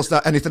 And,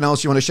 anything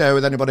else you want to share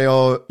with anybody,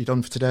 or you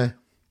done for today?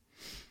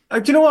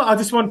 Do you know what? I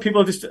just want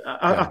people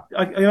I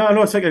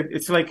know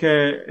it's like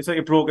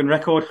a broken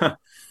record, but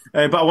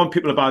I want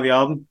people to buy the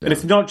album, and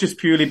it's not just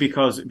purely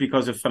because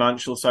of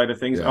financial side of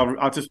things. Yeah.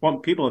 I just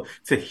want people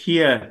to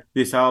hear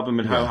this album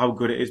and how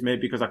good it is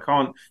made, because I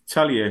can't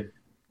tell you.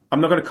 I'm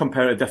not going to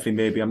compare it. Definitely,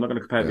 maybe I'm not going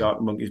to compare it to the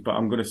Arctic Monkeys, but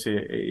I'm going to say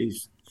it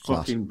is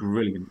fucking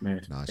brilliant,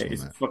 mate. Nice it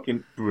is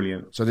fucking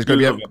brilliant. So there's going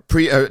to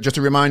be just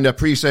a reminder,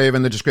 pre-save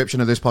in the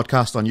description of this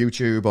podcast on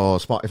YouTube or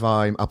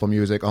Spotify, Apple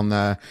Music on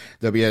there.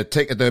 There'll be a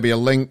ticket. There'll be a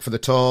link for the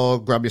tour.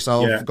 Grab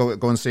yourself, go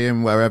and see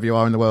him wherever you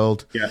are in the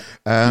world. Yeah.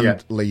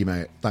 And Leigh,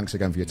 mate, thanks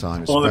again for your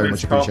time. It's very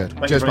much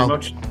appreciated. Cheers, pal.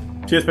 Much.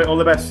 Cheers, mate. All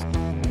the best.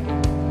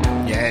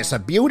 Yeah, it's a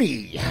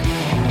beauty.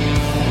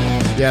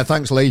 Yeah,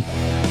 thanks, Leigh.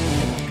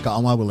 Got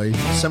on well with Leigh.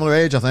 Similar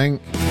age, I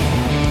think.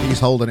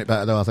 He's holding it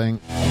better, though, I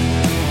think.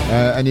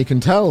 And you can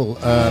tell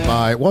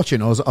by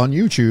watching us on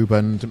YouTube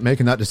and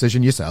making that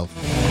decision yourself.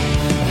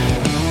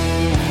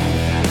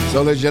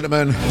 So, ladies and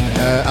gentlemen,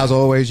 as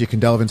always, you can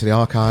delve into the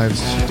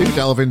archives. Do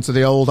delve into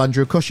the old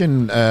Andrew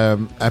Cushion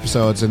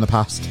episodes in the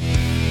past.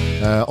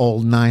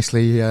 All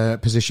nicely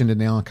positioned in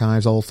the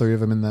archives, all three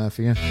of them in there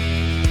for you.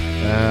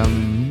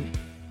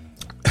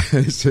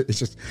 It's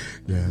just,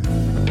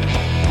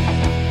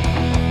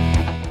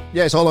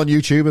 yeah, it's all on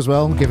YouTube as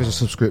well. Give us a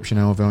subscription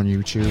over on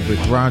YouTube. We're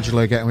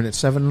gradually getting at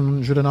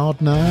 700 and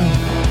odd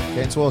now.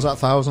 Getting towards that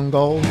 1,000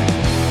 goal.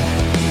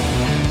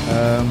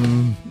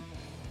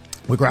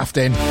 We're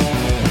grafting.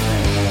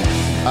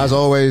 As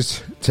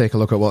always, take a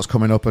look at what's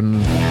coming up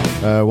and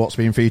what's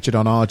being featured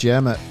on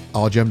RGM at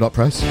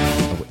rgm.press.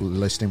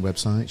 Listing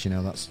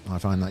websites, I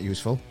find that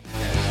useful.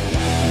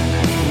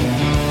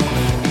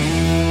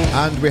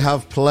 And we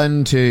have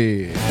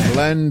plenty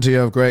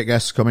of great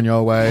guests coming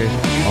your way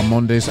on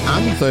Mondays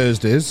and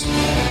Thursdays,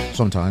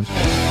 sometimes,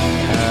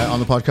 on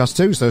the podcast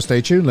too. So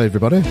stay tuned,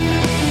 everybody.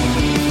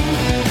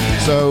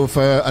 So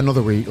for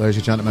another week, ladies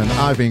and gentlemen,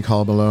 I've been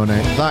Carl Maloney,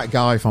 that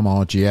guy from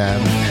RGM.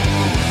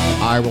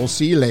 I will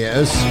see you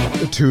later.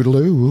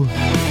 Toodaloo.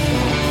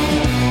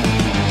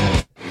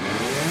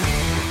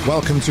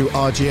 Welcome to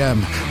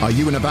RGM. Are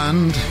you in a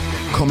band?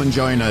 Come and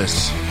join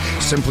us.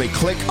 Simply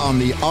click on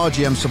the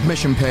RGM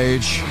submission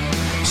page,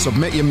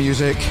 submit your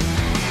music,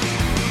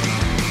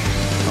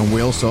 and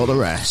we'll sort the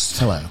rest.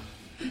 Hello.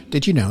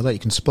 Did you know that you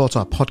can support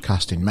our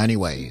podcast in many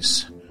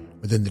ways?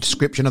 Within the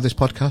description of this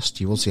podcast,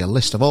 you will see a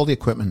list of all the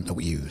equipment that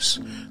we use.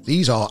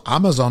 These are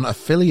Amazon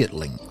affiliate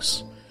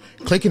links.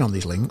 Clicking on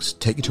these links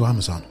take you to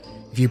Amazon.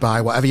 If you buy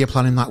whatever you're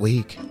planning that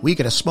week, we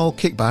get a small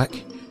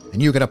kickback,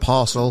 and you get a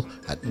parcel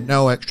at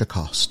no extra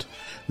cost.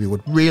 We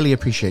would really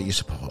appreciate your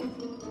support.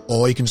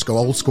 Or you can just go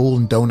old school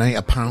and donate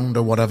 £1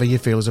 or whatever you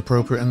feel is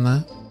appropriate in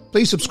there.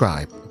 Please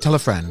subscribe, tell a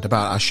friend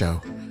about our show,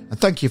 and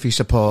thank you for your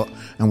support,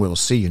 and we'll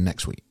see you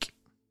next week.